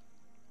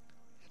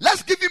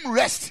 Let's give him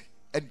rest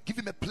and give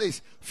him a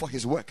place for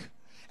his work.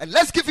 And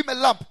let's give him a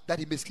lamp that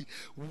he may sleep.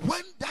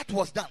 When that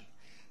was done,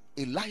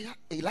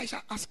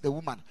 Elijah asked the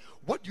woman,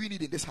 what do you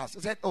need in this house?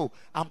 He said, oh,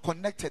 I'm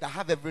connected. I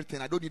have everything.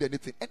 I don't need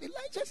anything. And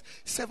Elijah's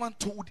servant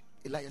told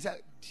Elijah,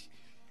 said,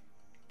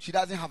 she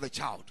doesn't have a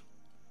child.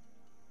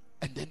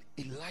 And then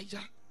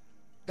Elijah,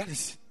 that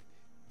is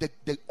the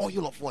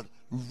oil of what?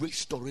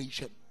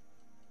 Restoration.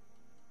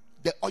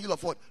 The oil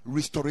of what?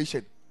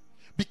 Restoration.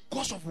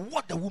 Because of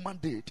what the woman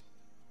did,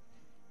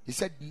 he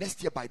said,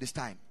 next year by this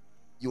time,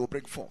 you will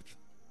bring forth.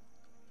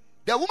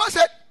 The woman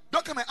said,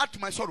 don't come and add to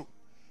my sorrow.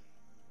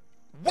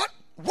 What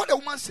the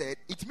woman said,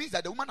 it means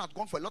that the woman had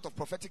gone for a lot of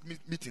prophetic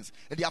meetings,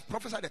 and they have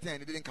prophesied the thing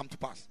and it didn't come to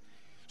pass.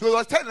 So he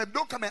was telling them,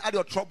 don't come and add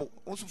your trouble.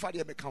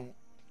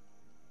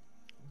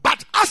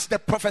 But as the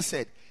prophet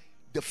said,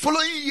 the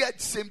following year at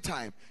the same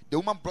time, the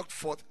woman brought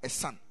forth a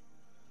son.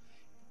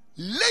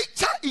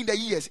 Later in the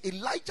years,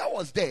 Elijah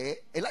was there,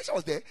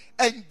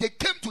 and they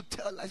came to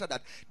tell Elijah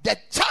that the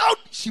child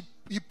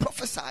he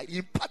prophesied, he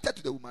imparted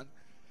to the woman,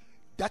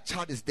 that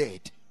child is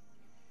dead.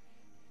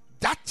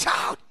 That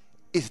child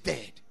is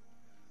dead.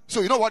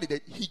 So you know what he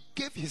did? He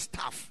gave his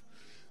staff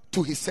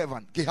to his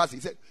servant Gehazi.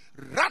 He said,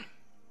 run,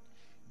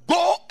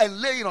 go and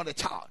lay it on the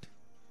child.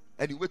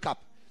 And he wake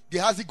up.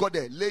 Gehazi got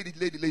there, laid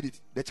it.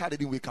 The child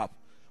didn't wake up.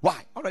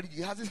 Why? Already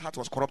Gehazi's heart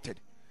was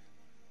corrupted.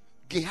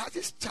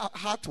 Gehazi's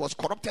heart was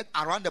corrupted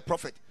around the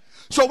prophet.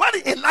 So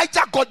when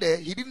Elijah got there,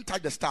 he didn't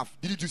touch the staff.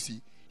 Didn't you see?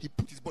 He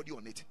put his body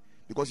on it.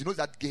 Because he knows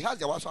that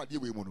Gehazi was a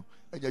deal with Mono.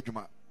 And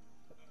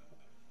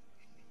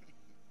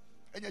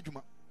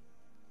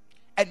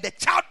the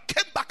child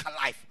came back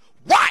alive.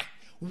 Why?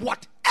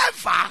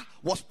 Whatever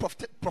was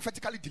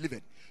prophetically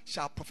delivered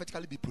shall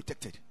prophetically be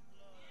protected.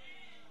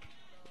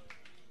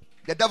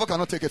 The devil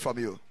cannot take it from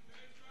you.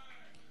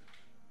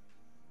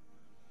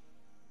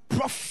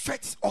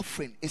 Prophet's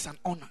offering is an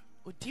honor.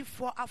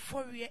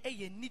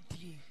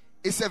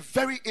 It's a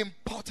very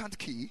important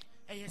key.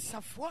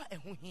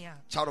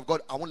 Child of God,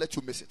 I won't let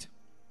you miss it.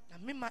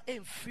 Am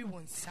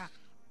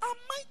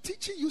I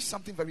teaching you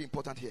something very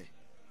important here?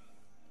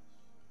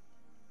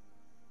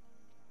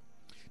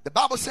 The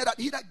Bible said that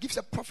he that gives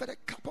a prophet a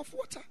cup of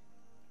water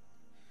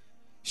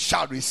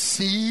shall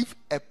receive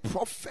a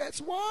prophet's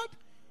word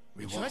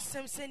reward.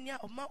 Matthew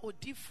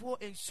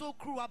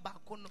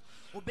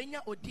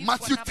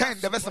 10,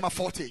 the verse number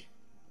 40.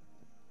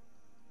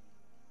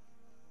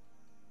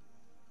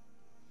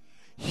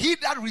 He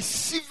that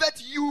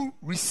receiveth you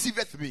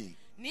receiveth me.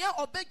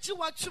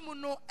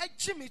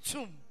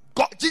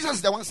 God, Jesus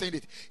is the one saying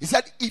it. He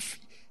said, if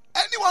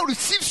anyone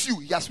receives you,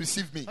 he has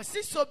received me.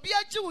 If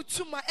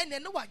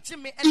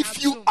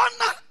you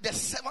honor the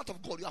servant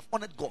of God, you have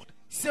honored God.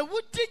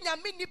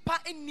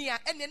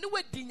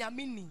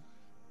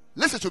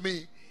 Listen to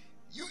me.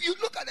 You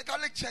look at the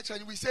Catholic Church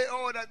and we say,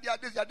 oh, that they are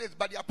this,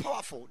 but they are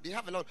powerful. They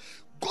have a lot.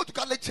 Go to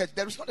Catholic Church.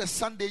 There is not a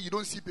Sunday you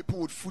don't see people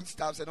with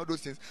foodstuffs and all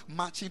those things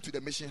marching to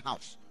the mission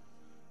house,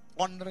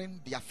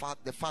 honoring the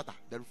father,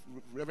 the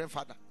Reverend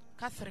Father.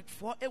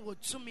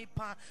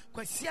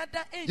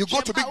 You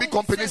go to big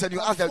companies and you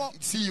ask the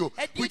CEO,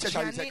 which church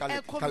are you? Say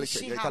Catholic.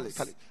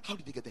 How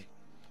did they get there?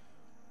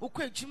 The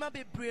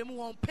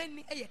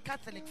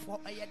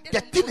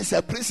thing is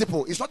a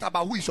principle. It's not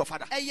about who is your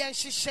father. Am I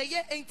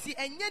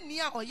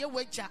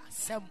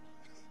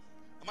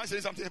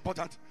saying something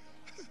important?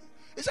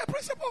 It's a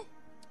principle.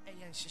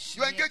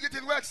 You engage it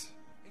in works.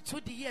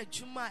 I'm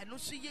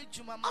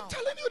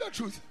telling you the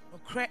truth.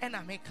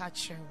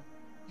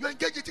 You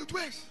engage it in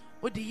ways.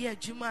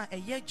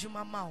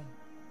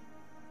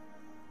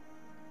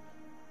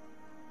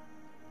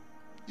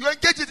 You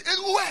engage it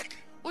in work.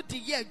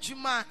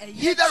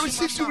 He that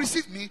receives you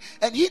receive me,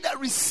 and he that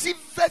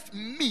receiveth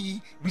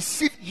me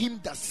receive him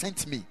that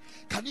sent me.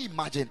 Can you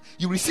imagine?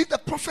 You receive the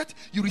prophet,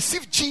 you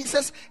receive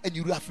Jesus, and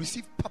you have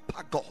received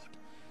Papa God.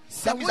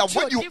 That means that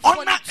when you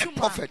honor a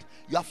prophet,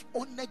 you have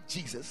honored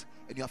Jesus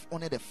and you have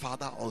honored the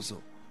Father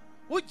also.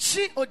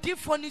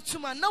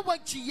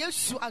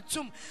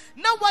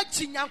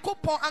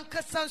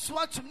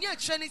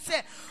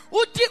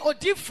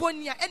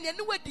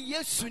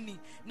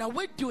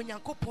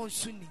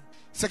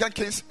 Second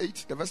Kings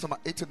 8, the verse number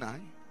 8 to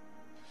 9.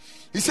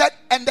 He said,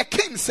 and the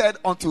king said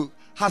unto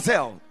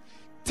Hazael,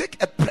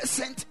 take a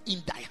present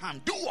in thy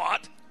hand. Do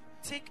what?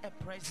 Take a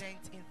present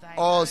in thy hand.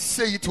 Oh,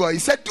 say it to her. He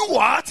said, do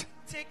what?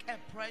 Take a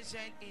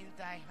present in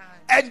thy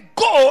hand. And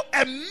go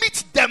and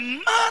meet the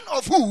man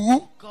of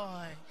who?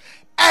 God.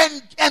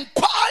 And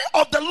inquire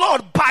of the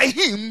Lord by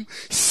him,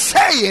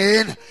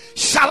 saying,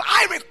 shall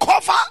I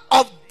recover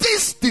of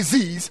this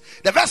disease?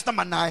 The verse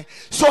number 9.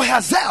 So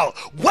Hazael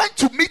went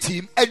to meet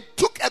him and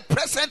took a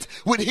present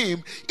with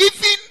him,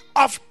 even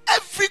of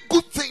every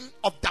good thing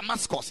of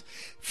Damascus,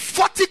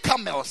 40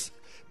 camels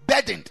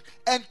burdened,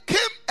 and came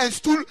and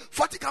stood.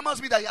 40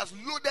 camels mean that he has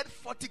loaded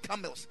 40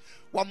 camels.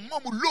 And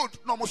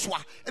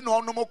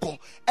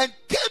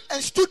came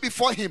and stood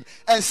before him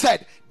and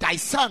said, thy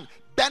son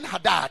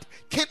Ben-Hadad,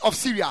 king of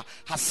Syria,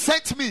 has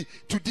sent me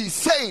to thee,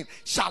 saying,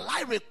 shall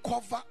I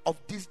recover of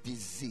this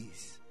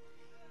disease?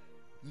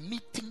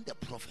 Meeting the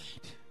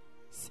prophet,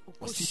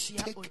 was he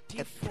take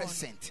a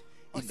present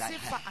in thy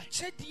hand?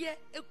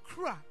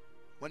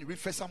 When you read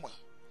 1 Samuel,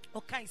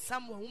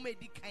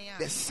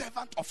 the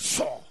servant of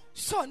Saul,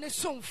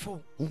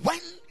 when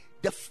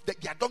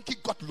their donkey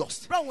got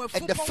lost,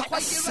 and the father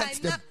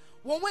sent them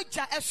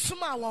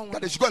that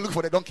they should go and look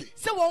for the donkey.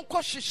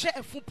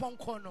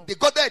 They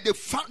got there,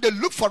 they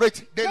looked for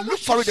it, they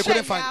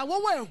couldn't find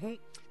it.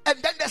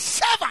 And then the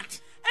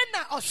servant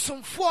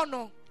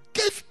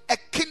gave a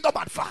kingdom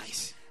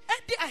advice.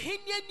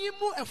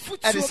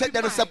 And he said,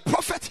 there is a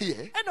prophet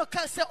here.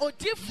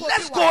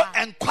 Let's go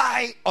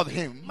inquire of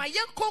him.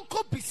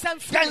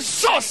 Then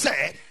Saul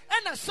said,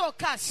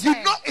 you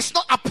know it's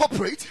not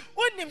appropriate,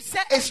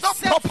 it's not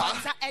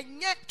proper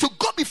to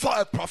go before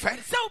a prophet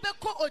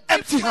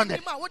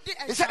empty-handed.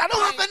 He said, I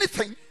don't have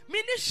anything.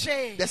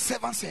 The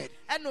servant said,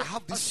 I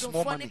have this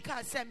small money,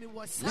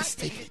 let's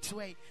take it.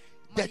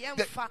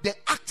 The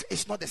act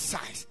is not the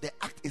size, the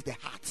act is the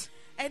heart.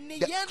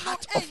 The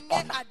heart of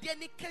honor.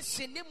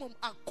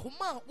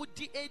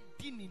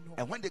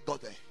 And when they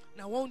got there,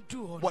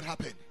 what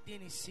happened?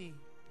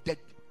 The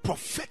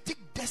prophetic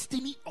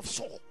destiny of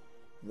Saul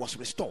was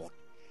restored,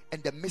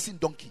 and the missing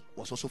donkey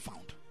was also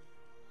found.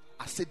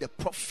 I said the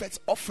prophet's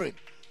offering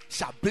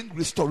shall bring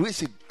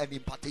restoration and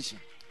impartation.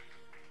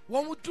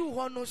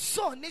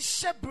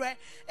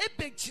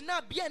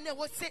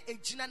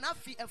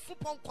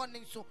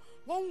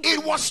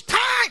 It was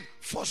time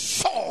for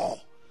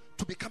Saul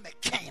to become a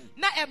king.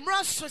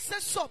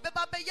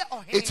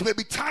 It may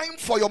be time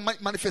for your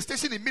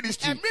manifestation in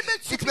ministry.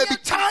 It may be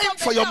time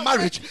for your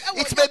marriage.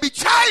 It may be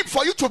time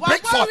for you to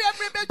break forth.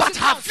 But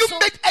have you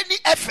made any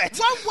effort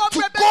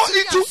to go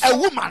into a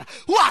woman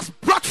who has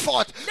brought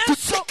forth to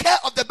take care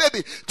of the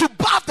baby, to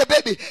bath the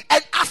baby?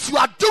 And as you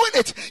are doing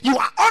it, you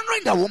are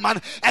honoring the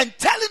woman and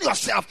telling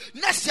yourself,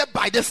 next year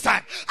by this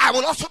time, I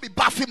will also be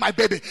bathing my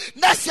baby.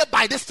 Next year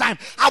by this time,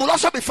 I will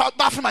also be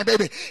bathing my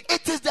baby.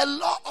 It is the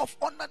law of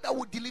honor that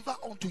will deliver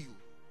unto you.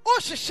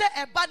 Listen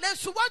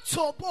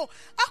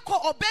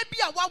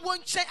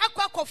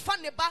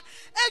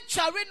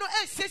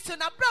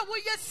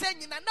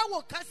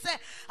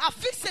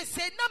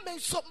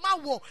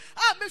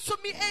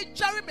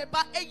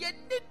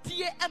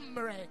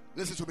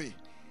to me.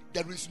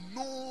 There is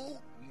no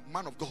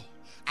man of God.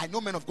 I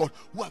know men of God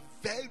who are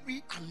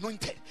very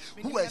anointed,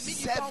 who were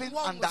serving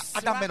under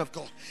other men of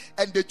God,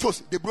 and they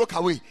broke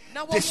away.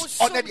 They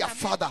honored their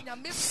father,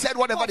 said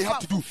whatever they have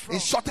to do,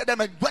 instructed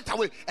them, and went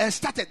away and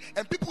started,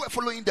 and people were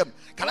following them.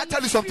 Can I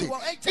tell you something?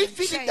 If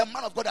the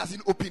man of God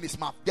hasn't opened his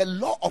mouth, the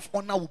law of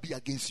honor will be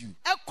against you.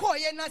 And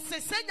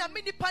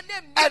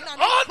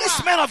all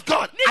these men of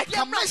God, I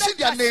can mention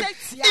their name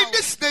in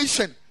this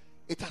nation.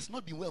 It has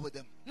not been well with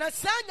them. It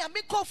has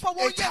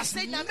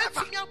never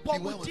been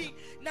well with them.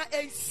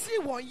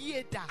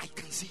 I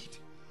can see it.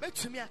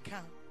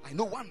 I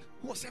know one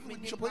who was serving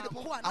with Bishop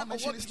Oyedepo. I'll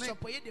mention his name.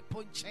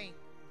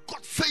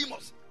 Got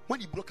famous.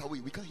 When he broke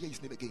away, we can't hear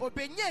his name again.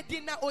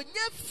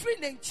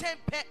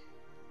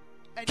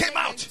 Came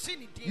out,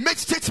 made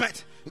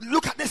statement.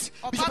 Look at this.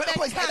 Bishop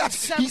Oyedepo is like that.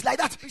 He's like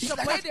that. He's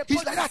like that.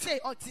 He's like that.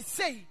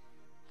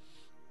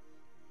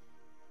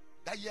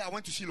 That year I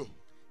went to Shiloh.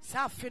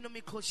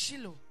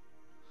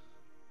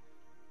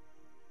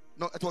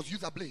 No, it was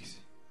Youth Ablaze.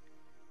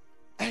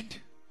 And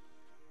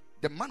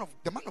the man of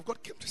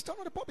God came to stand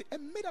on the pulpit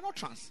and made an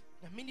utterance.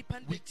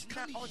 We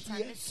can't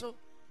hear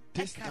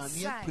this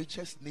Ghanaian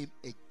preacher's name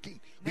again.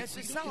 We don't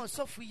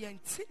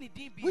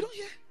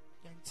hear.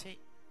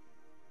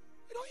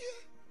 We don't hear.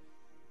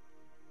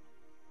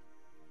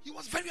 He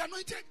was very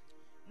anointed.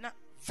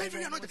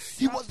 Very anointed.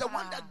 He was the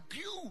one that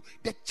grew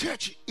the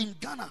church in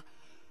Ghana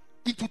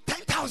into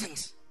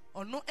 10,000s.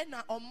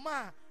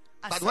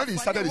 But when he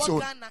started his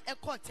own,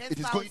 it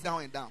is going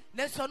down and down.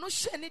 It is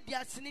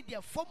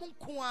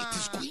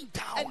going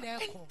down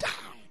and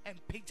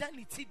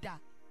down.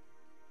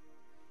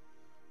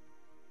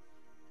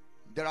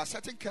 There are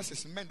certain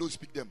cases men don't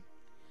speak them.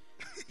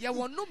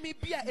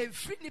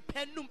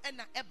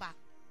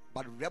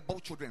 But rebel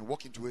children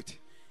walk into it.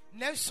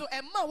 May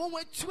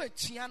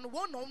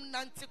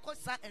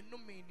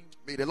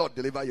the Lord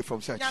deliver you from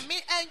church.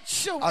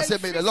 I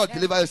said, may the Lord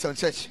deliver you from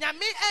church.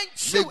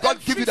 May God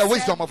give you the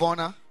wisdom of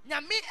honor. In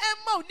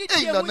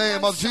the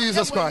name of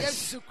Jesus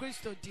Christ.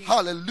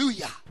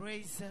 Hallelujah.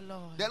 Praise the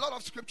Lord. There are a lot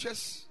of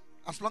scriptures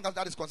as long as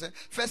that is concerned.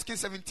 1 Kings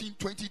 17,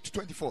 20 to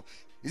 24.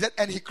 He said,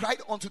 and he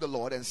cried unto the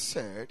Lord and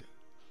said,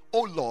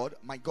 O Lord,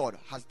 my God,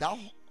 hast thou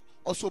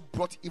also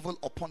brought evil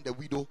upon the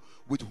widow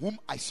with whom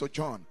I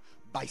sojourn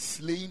by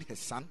slaying her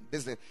son?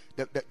 This is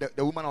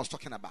the woman I was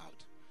talking about.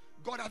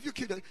 God, have you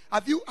killed her?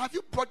 Have you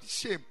brought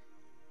shame?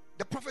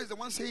 The prophet is the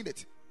one saying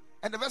it.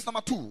 And the verse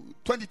number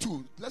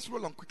 22. Let's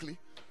roll on quickly.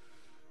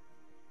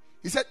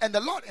 He said, and the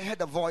Lord heard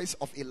the voice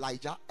of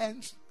Elijah,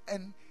 and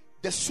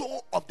the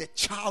soul of the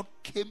child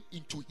came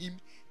into him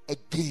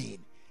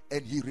again,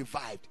 and he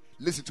revived.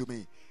 Listen to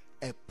me.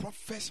 A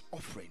prophet's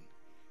offering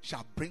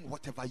shall bring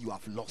whatever you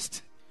have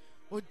lost.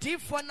 No.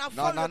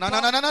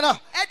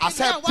 I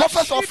said,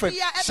 prophet's offering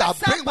shall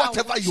bring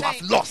whatever you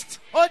have lost.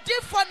 The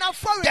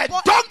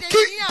donkey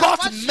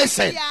got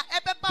missing.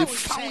 They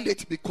found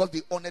it because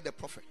they honored the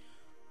prophet.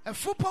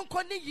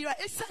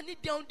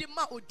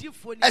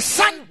 A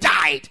son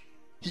died.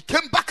 He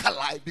came back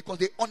alive because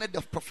they honored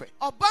the prophet.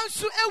 Honor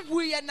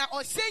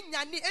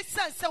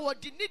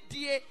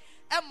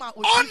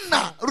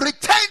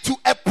returned to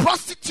a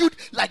prostitute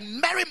like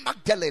Mary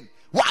Magdalene.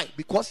 Why?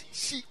 Because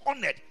she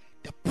honored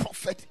the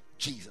prophet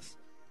Jesus.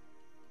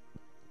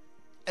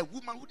 A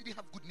woman who didn't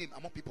have good name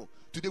among people.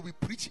 Today we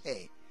preach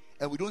her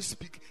and we don't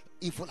speak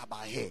evil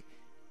about her.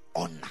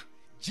 Honor.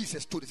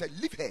 Jesus told us, said,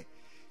 leave her.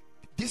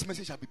 This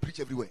message shall be preached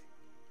everywhere.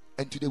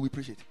 And today we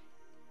preach it.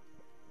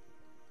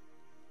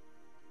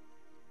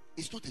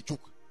 It's not a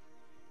joke.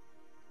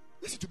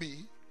 Listen to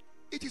me.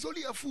 It is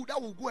only a fool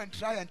that will go and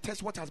try and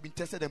test what has been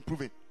tested and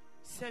proven.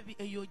 No.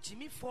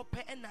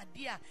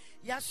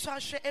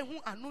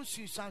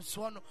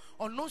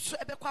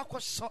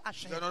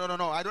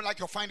 I don't like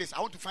your findings. I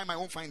want to find my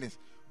own findings.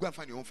 Go and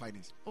find your own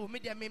findings. Go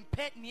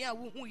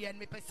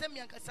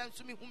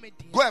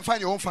and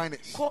find your own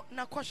findings.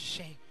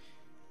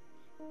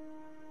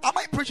 Am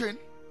I preaching?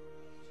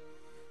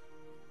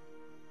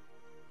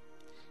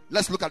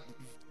 Let's look at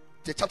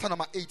the chapter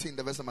number 18,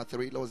 the verse number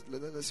 3.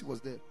 Let's see what's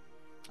there.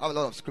 I have a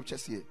lot of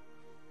scriptures here.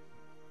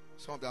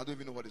 Some of them I don't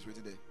even know what is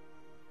written there.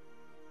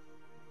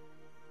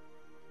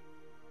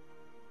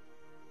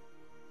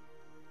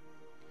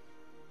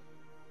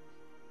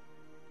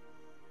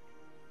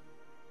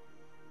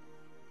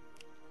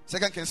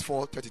 Second Kings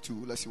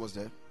 4:32. Let's see what's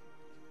there.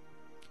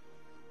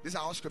 These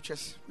are all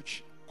scriptures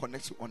which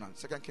connect to honor.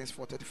 2 Kings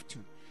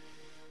 4:32.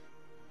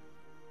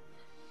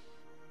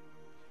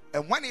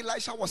 And when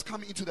Elisha was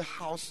coming into the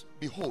house,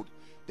 behold,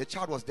 the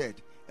child was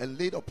dead and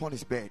laid upon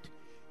his bed.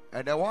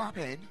 And then what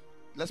happened?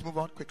 Let's move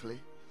on quickly.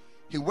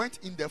 He went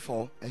in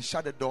therefore and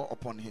shut the door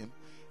upon him.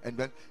 And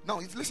then now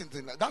listen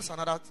to me. That's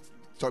another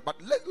story.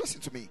 But listen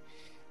to me.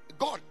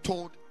 God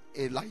told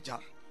Elijah,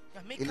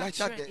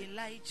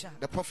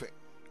 the prophet.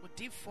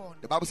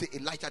 The Bible says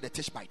Elijah the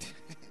Tishbite.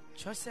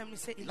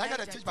 Elijah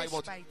the Tishbite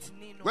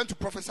went to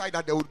prophesy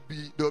that there will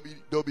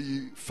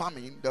be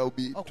famine, there will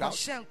be drought.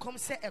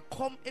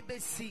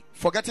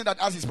 Forgetting that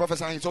as he's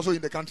prophesying, he's also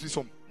in the country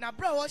some. The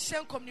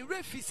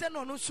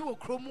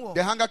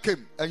hunger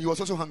came and he was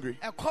also hungry.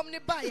 And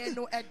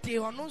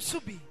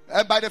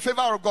by the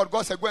favor of God,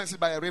 God said, go and sit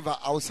by a river.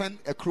 I will send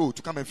a crow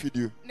to come and feed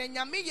you. You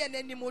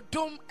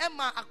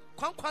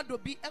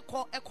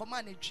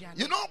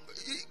know,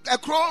 a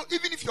crow,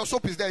 even if your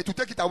soap is there, to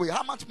take it away,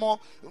 how much more?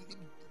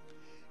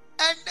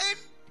 And then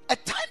a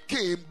time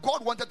came,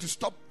 God wanted to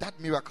stop that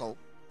miracle.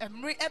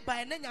 When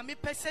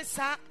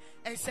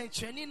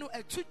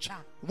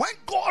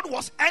God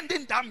was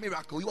ending that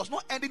miracle, he was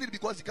not ending it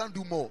because he can't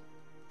do more,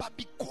 but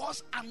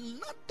because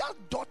another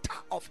daughter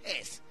of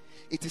hers,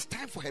 it is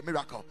time for her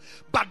miracle.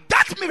 But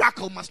that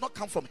miracle must not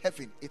come from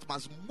heaven. It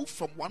must move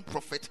from one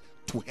prophet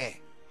to her.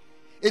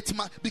 It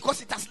must,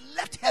 because it has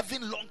left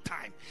heaven long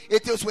time.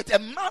 It is with a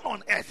man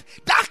on earth.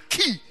 That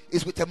key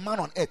is with a man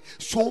on earth.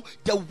 So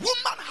the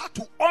woman had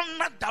to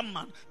honor that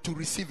man to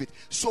receive it.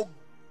 So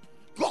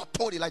God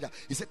told Elijah,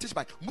 he said,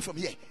 Tishbite, move from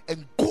here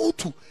and go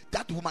to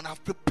that woman.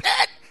 I've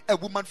prepared a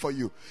woman for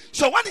you.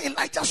 So when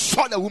Elijah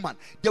saw the woman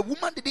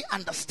didn't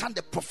understand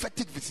the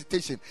prophetic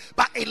visitation.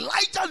 But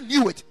Elijah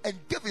knew it and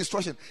gave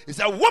instruction. He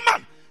said,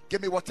 woman,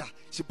 give me water.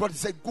 She brought it. He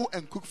said, go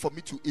and cook for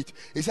me to eat.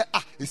 He said,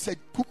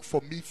 cook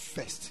for me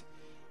first.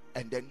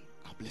 and then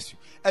I'll bless you.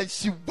 And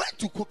she went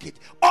to cook it,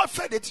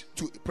 offered it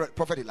to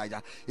Prophet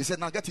Elijah. He said,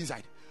 now get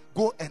inside.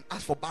 Go and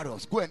ask for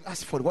barrels. Go and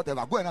ask for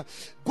whatever. Go and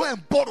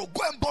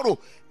borrow.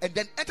 And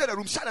then enter the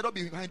room, shut the door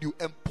behind you,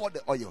 and pour the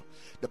oil.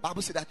 The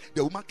Bible said that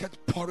the woman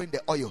kept pouring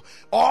the oil.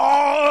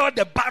 All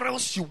the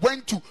barrels she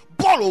went to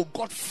borrow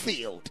got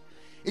filled.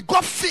 It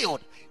got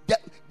filled.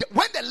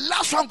 When the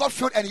last one got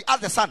filled, and he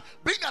asked the son,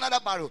 bring another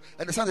barrel.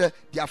 And the son said,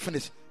 they are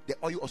finished. The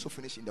oil also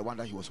finished in the one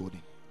that he was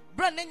holding.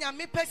 Brandenya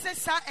me pese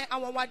sa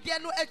awawade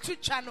no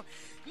atwitwa no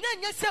na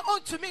nya se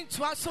ontumi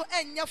ntoa so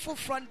enya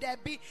fofron da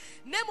bi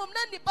na mom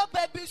na ni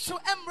baba bi so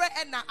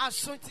emre na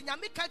aso ntinya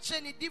me ka che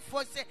ni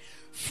difo se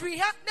free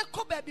ha ne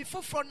ko ba bi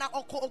fofron na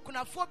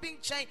okunafo bi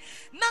nchen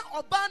na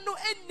oba no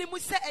ennim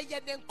se eye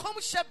ne nkom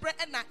hyebre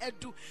na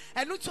adu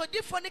enu to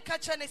difo ne ka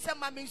che ne se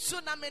ma me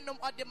nsu na me nom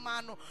ode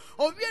ma no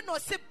owie no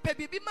se pe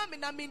bibi ma me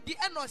na me ndi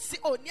e no se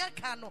oni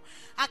aka no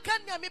aka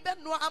nya me be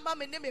no ama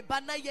me ne me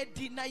ba na ye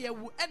di na ye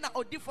wu e na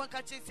odifo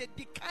ka che se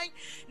dikan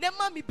ne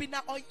ma me bi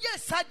na oye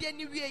sade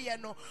ni wie ye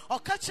no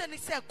okache ni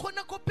se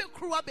kona kope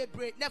kruwa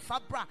bebre ne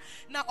fabra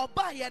na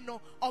oba ye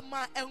no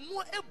oma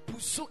enwo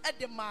ebuso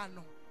edema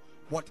no.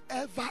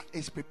 Whatever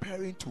is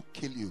preparing to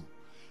kill you,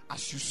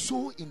 as you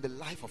sow in the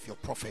life of your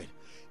prophet,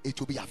 it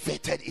will be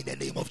averted in the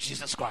name of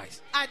Jesus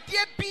Christ.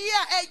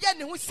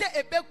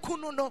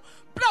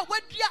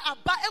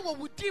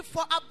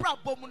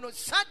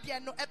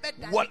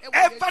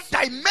 Whatever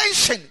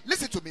dimension,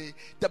 listen to me,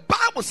 the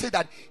Bible says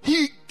that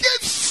he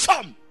gives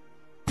some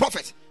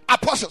prophets,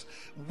 apostles.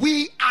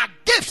 We are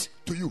gifts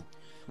to you.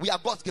 We are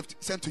God's gift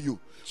sent to you.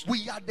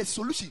 We are the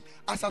solution.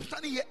 As I'm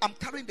standing here, I'm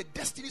carrying the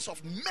destinies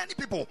of many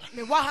people.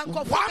 1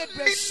 minute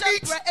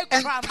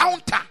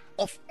encounter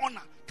of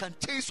honor can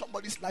change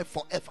somebody's life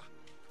forever.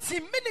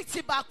 You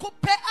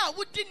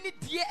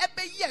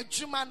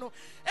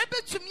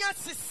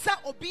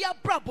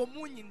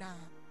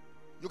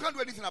can't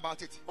do anything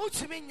about it.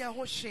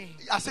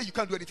 I say you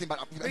can't do anything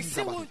about it.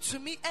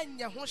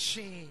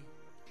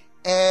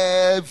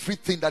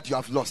 Everything that you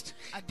have lost,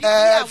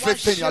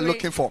 everything you are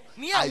looking for,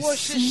 I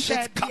see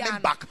it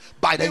coming back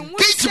by the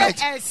engagement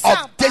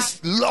of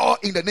this law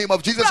in the name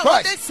of Jesus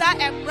Christ. I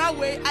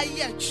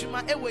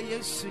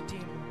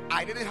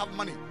didn't have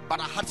money, but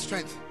I had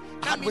strength.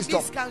 I had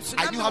wisdom.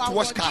 I knew how to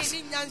wash cars,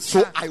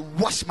 so I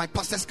washed my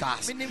pastor's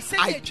cars.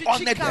 I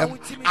honored them.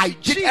 I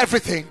did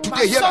everything.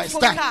 Today here I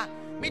stand.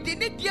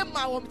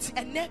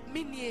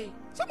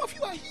 Some of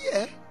you are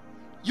here.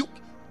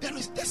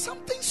 There's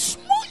something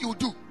small you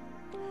do.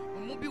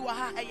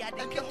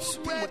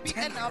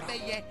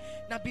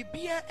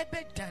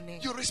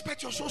 You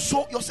respect yourself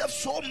so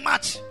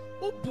much.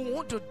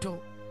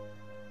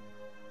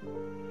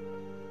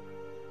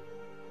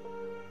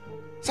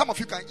 Some of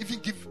you can even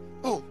give.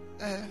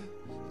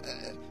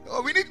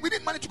 We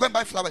need money to go and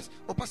buy flowers.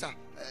 Oh, Pastor,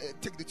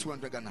 take the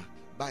 200 Ghana.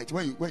 Buy it.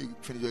 When you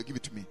finish, you give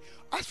it to me.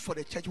 As for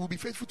the church, we'll be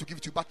faithful to give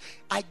it to you. But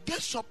I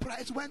get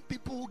surprised when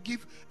people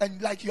give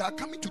and like you are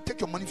coming to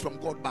take your money from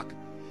God back.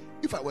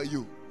 If I were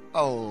you,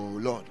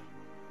 oh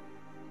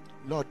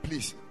Lord,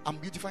 please, I'm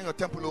beautifying your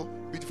temple. Oh,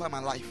 beautify my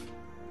life.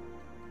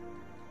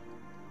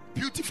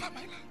 Beautify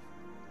my life.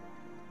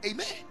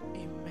 Amen.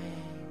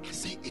 Amen. I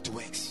say it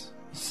works.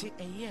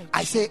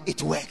 I say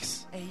it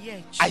works.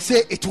 I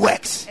say it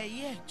works.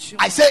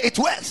 I say it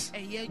works.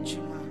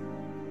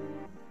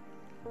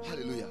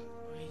 Hallelujah.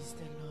 Praise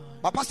the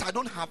Lord. But Pastor, I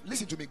don't have.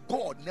 Listen to me.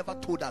 God never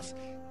told us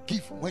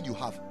give when you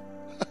have.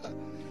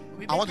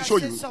 I want to show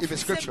you if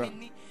it's scripture.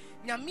 And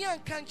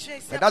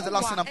that's the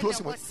last thing I'm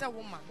closing with.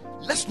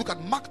 Let's look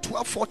at Mark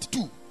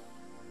 12:42.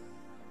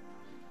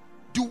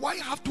 Do I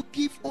have to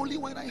give only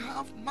when I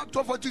have? Mark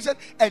 12:42 said,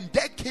 and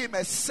there came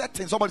a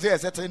certain, somebody say a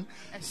certain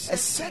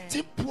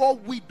poor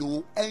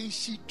widow, and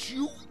she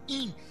drew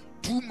in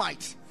 2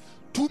 mites,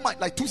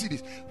 like 2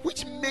 cities,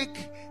 which make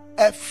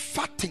a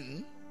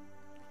fatting.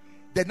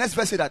 The next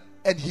verse said that,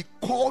 and he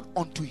called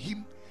unto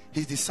him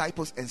his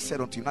disciples and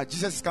said unto him. Now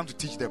Jesus has come to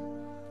teach them.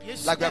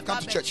 Like we have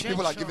come to church,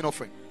 people are giving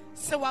offering.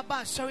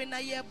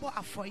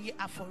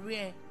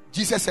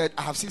 Jesus said,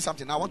 I have seen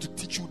something. I want to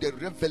teach you the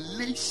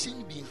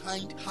revelation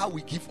behind how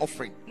we give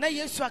offering.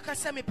 He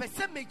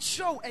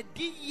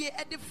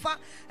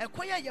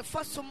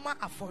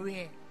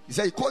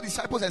said, he called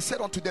disciples and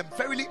said unto them,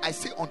 verily I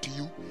say unto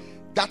you,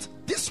 that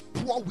this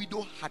poor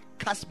widow had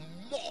cast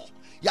more.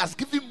 He has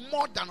given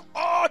more than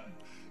all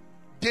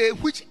they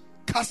which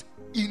cast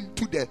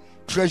into the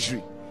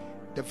treasury.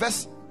 The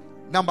verse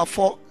number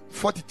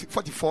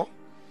 44.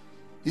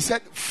 He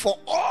said, for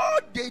all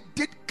they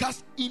did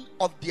cast in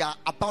of their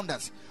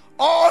abundance,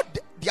 all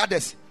the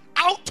others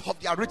out of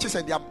their riches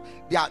and their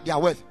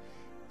wealth.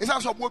 It's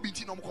also more being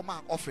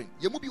offering.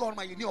 You must be on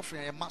my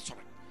offering and master.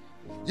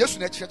 Yes,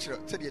 in the church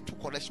said you took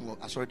collection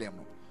of sorry them.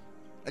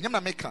 And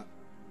you're make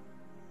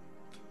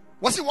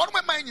was it one of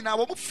my mind in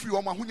our free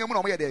on my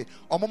there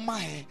on my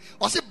mind?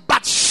 Was it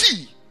but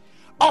she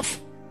of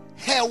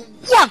her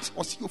want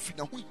was you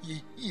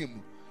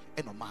him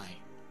and on mine?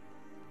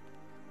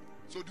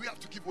 So do we have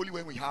to give only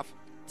when we have?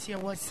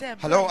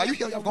 Hello, are you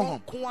here? You have gone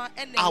home.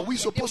 Are we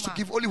supposed to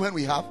give only when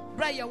we have?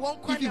 Even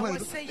when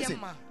listen,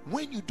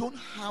 when you don't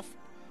have,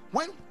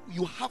 when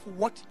you have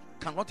what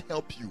cannot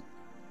help you,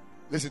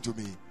 listen to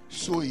me,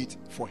 sow it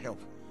for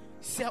help.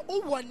 He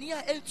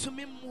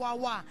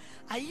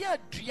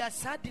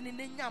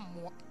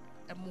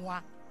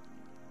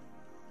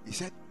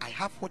said, I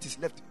have what is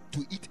left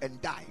to eat and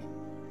die.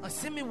 You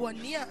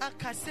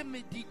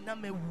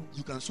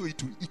can sow it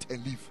to eat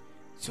and live.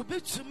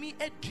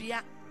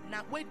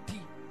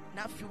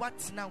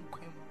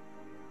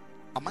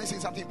 Am I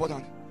saying something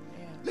important?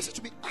 Yeah. Listen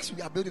to me. As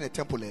we are building a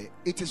temple,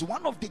 it is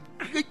one of the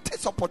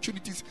greatest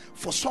opportunities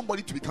for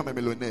somebody to become a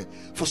millionaire,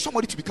 for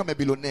somebody to become a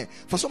billionaire.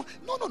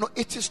 No.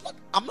 It is not.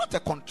 I'm not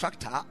a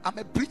contractor. I'm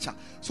a preacher.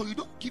 So you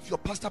don't give your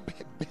pastor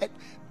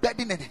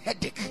burden and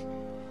headache,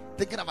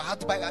 thinking about how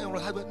to buy iron.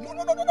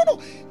 No.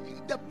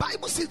 The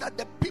Bible says that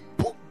the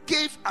people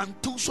gave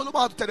unto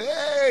Solomon to tell them,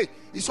 hey,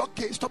 it's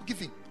okay. Stop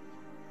giving.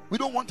 We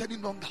don't want any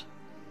longer.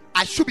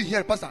 I should be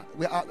here, Pastor.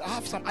 I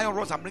have some iron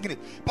rods, I'm bringing it.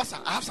 Pastor,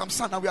 I have some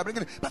sand and we are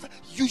bringing it. Pastor,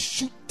 you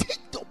should take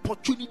the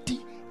opportunity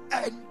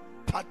and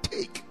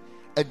partake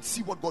and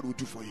see what God will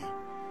do for you.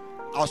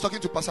 I was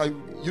talking to Pastor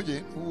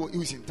Eugene, who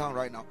is in town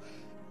right now,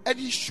 and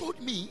he showed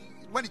me,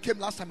 when he came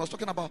last time, I was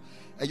talking about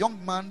a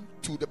young man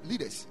to the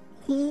leaders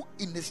who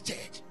in his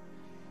church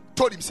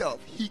told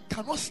himself he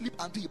cannot sleep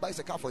until he buys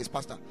a car for his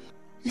pastor.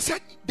 He said,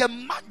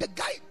 young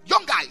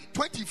guy,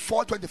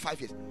 24,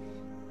 25 years,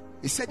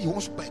 he said he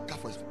wants to buy a car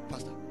for his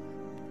pastor.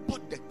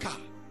 Bought the car,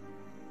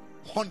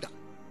 Honda,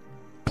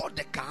 bought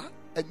the car,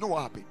 and know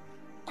what happened?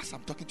 As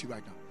I'm talking to you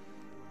right now,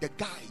 the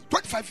guy,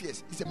 25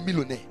 years, is a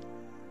millionaire.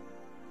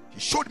 He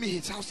showed me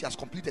his house he has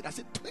completed. I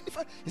said,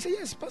 25? He said,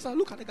 yes, Pastor,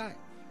 look at the guy.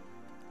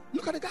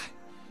 Look at the guy.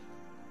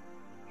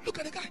 Look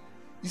at the guy.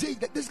 He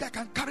said that this guy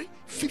can carry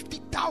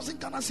 50,000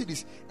 Ghana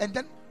cedis, and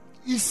then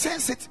he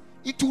sends it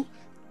into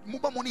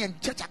mobile money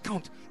and church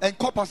account and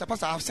call Pastor.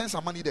 I have sent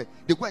some money there.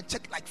 They go and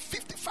check like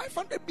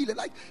 5,500 billion,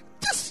 like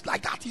just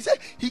like that. He said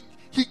he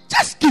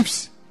just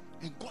gives,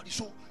 and God is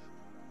so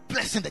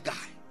blessing the guy.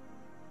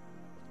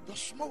 Your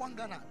small one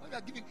Ghana, when you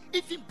are giving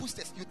even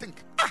boosters, you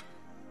think,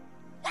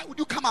 why would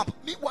you come up?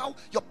 Meanwhile,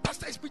 your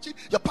pastor is preaching,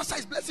 your pastor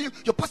is blessing you,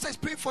 your pastor is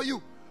praying for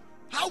you.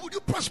 How would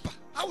you prosper?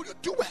 How would you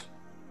do well?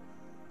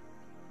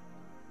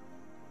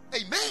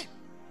 Amen.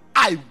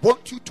 I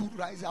want you to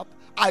rise up.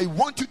 I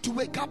want you to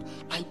wake up.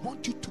 I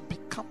want you to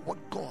become what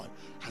God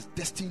has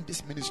destined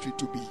this ministry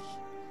to be.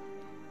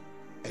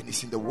 And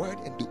it's in the word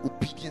and the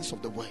obedience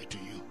of the word to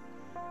you.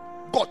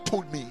 God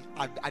told me,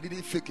 I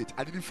didn't fake it.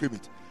 I didn't frame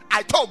it.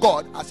 I told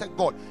God, I said,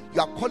 God,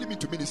 you are calling me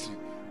to ministry.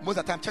 Most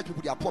of the time, church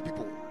people, they are poor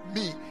people.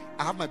 Me,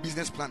 I have my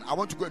business plan. I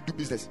want to go and do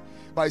business.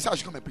 But he said I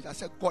should come and preach. I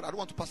said, God, I don't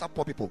want to pastor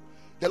poor people.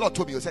 The Lord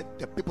told me, he said,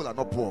 the people are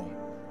not poor.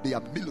 They are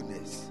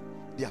millionaires.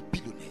 They are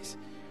billionaires.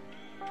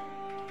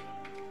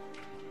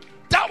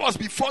 That was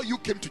before you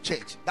came to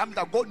church. That means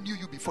that God knew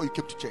you before you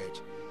came to church.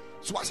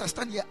 So as I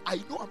stand here, I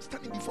know I'm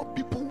standing before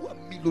people who are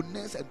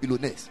millionaires and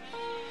billionaires.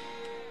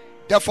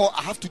 Therefore,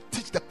 I have to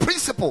teach the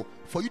principle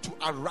for you to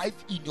arrive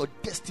in your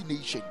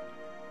destination.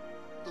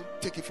 Don't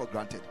take it for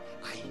granted.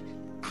 I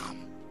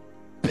am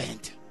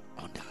bent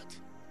on that.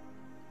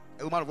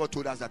 A woman of God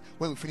told us that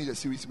when we finish the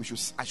series,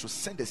 I should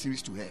send the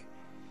series to her.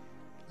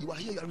 You are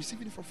here, you are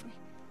receiving it for free.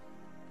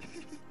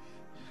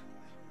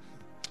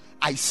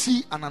 I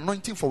see an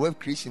anointing for wealth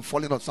creation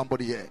falling on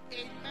somebody here.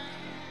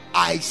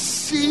 I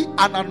see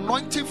an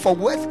anointing for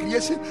wealth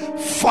creation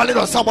falling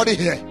on somebody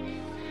here.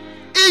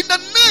 In the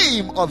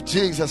name of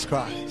Jesus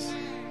Christ,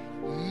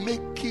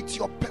 make it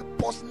your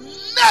purpose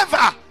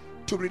never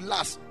to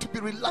relax, to be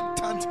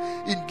reluctant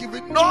in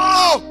giving.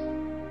 No!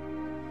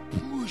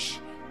 Push,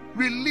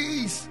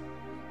 release,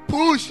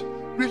 push,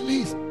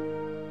 release.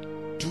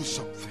 Do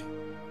something.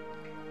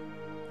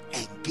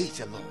 Engage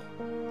the Lord.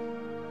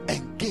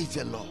 Engage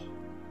the Lord.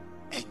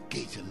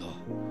 Engage the Lord,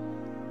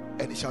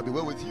 and it shall be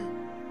well with you.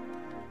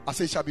 I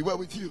say it shall be well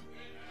with you.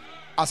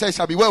 I say it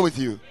shall be well with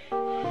you.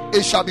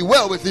 It shall be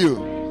well with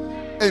you.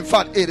 In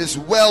fact, it is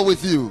well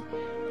with you.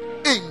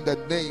 In the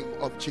name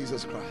of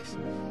Jesus Christ,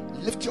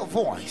 lift your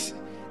voice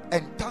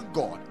and thank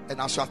God.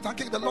 And as you are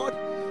thanking the Lord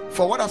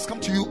for what has come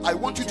to you, I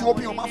want you to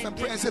open your mouth and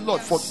pray and say,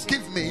 Lord,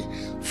 forgive me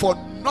for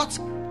not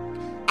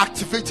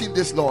activating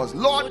these laws.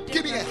 Lord,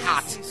 give me a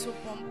heart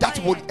that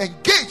would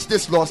engage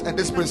these laws and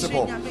this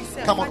principle.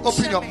 Come on,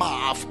 open your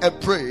mouth and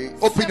pray.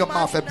 Open your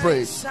mouth and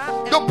pray.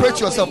 Don't pray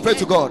to yourself, pray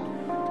to God.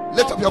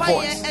 Lift up your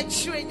voice.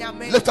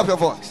 Lift up your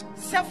voice.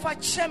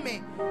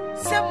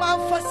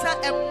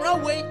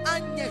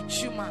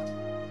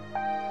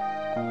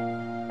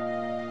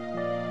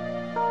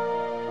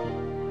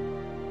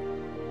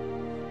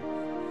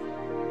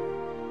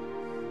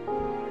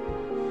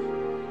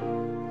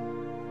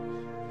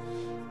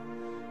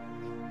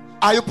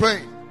 Are you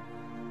praying?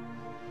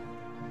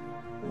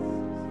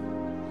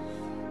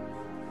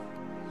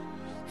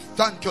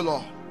 Thank you,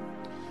 Lord.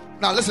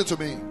 Now listen to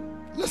me.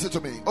 Listen to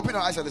me. Open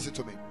your eyes and listen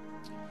to me.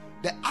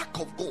 The ark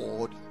of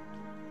God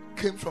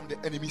came from the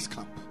enemy's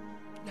camp.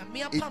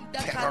 It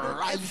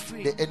terrorized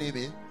the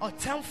enemy.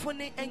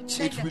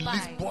 It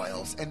released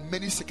boils and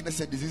many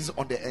sicknesses and diseases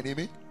on the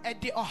enemy.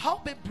 They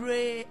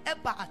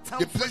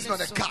placed it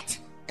on a cart,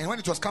 and when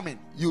it was coming,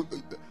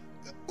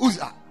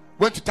 Uzzah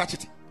went to touch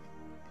it.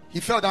 He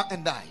fell down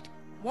and died.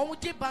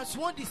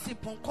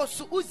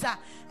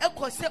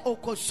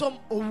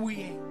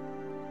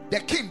 The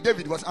king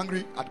David was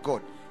angry at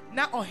God.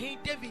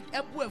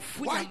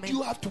 Why do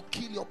you have to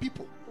kill your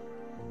people?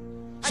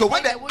 So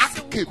when the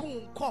ark came,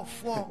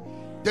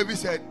 David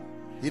said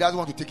he doesn't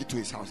want to take it to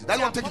his house. He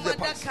doesn't want to take it to the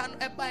palace.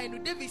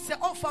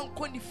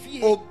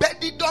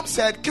 Obed-Edom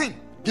said, King,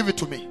 give it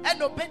to me. I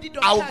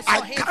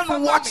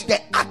can't watch the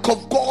ark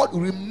of God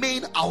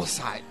remain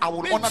outside. I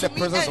will honor the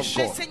presence of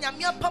God.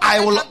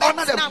 I will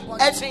honor them.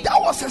 And that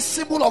was a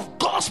symbol of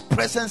God's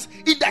presence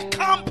in the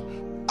camp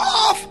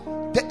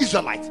of the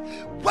Israelites.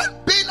 When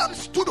Balaam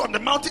stood on the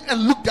mountain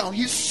and looked down,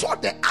 he saw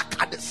the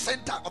ark at the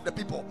center of the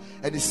people,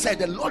 and he said,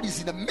 the Lord is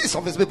in the midst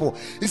of his people.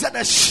 He said,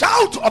 the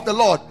shout of the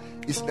Lord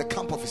is in the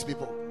camp of his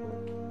people.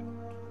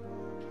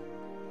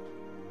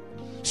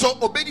 So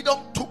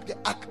Obed-Edom took the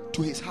ark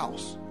to his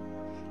house.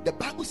 The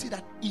Bible said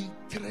that in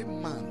 3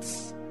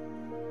 months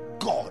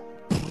God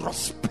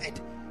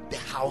prospered the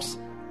house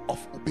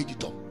of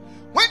Obed-Edom.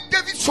 When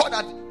David saw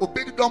that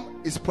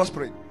Obed-Edom is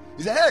prospering,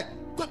 he said, hey,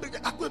 go and bring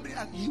the ark, go and bring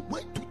the ark. He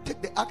went to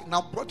take the ark,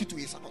 now brought it to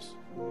his house.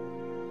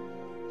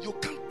 You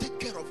can't take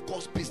care of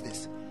God's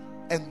business,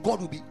 and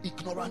God will be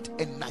ignorant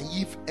and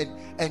naive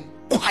and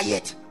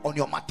quiet on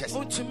your matters.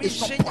 It's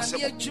not possible.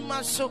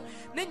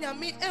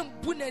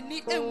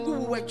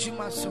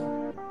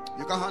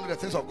 You can't handle the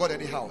things of God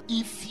anyhow.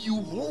 If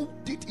you hold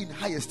it in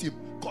high esteem,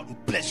 God will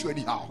bless you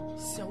anyhow.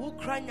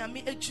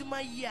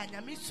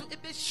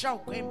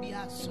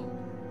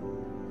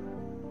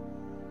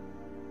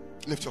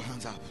 Lift your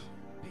hands up.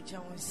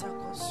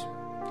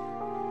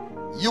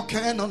 You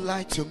cannot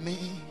lie to me.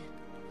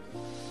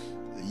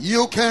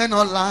 You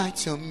cannot lie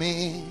to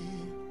me.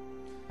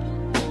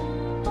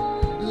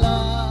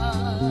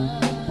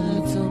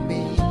 Lie to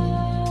me.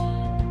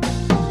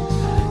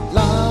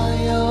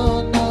 Lie,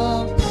 oh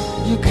no.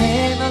 You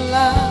cannot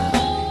lie.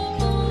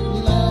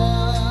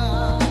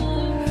 Lie.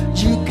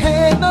 You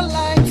cannot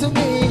lie to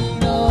me.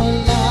 No,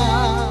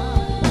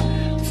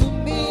 lie to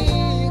me.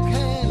 You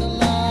cannot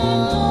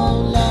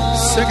lie.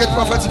 Sing it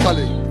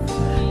prophetically.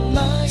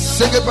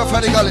 Sing it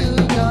prophetically.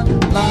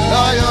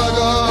 Lion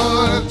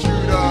of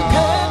Judah.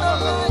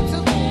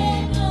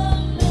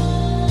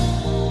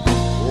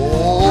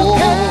 Oh,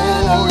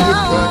 you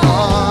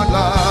cannot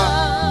lie.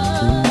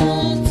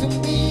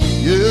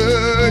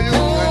 Yeah, you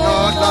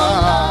cannot lie.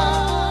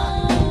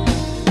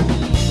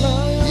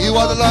 You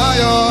are the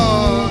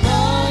lion.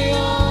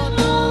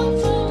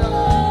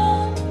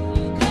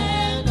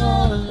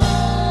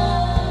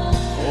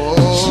 Oh,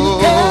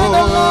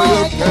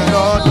 you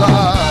cannot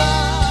lie.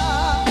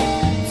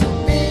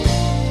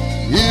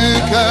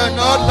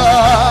 Cannot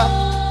lie.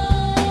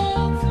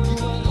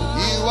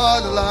 You are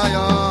the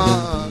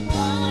lion.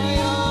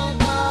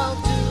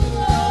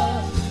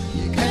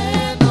 You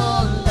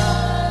cannot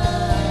lie.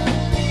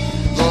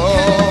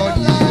 Lord,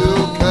 you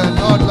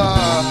cannot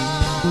lie.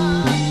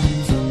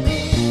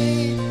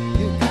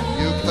 You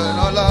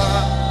cannot lie.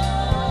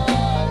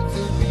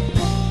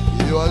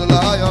 You are the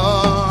lion.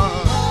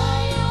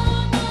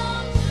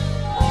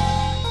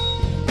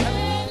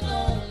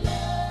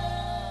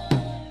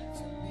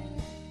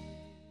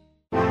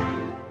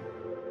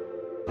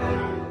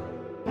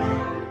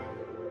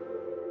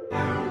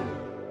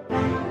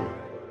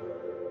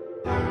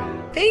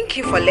 Thank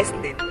you for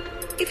listening.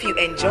 If you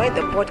enjoyed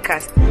the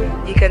podcast,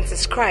 you can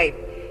subscribe,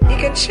 you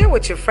can share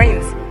with your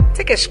friends,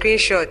 take a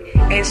screenshot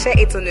and share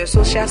it on your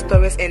social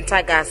stories and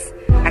tag us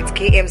at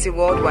KMC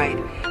Worldwide.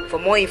 For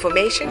more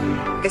information,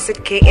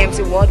 visit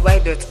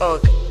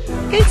kmcworldwide.org.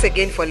 Thanks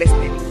again for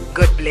listening.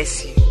 God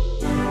bless you.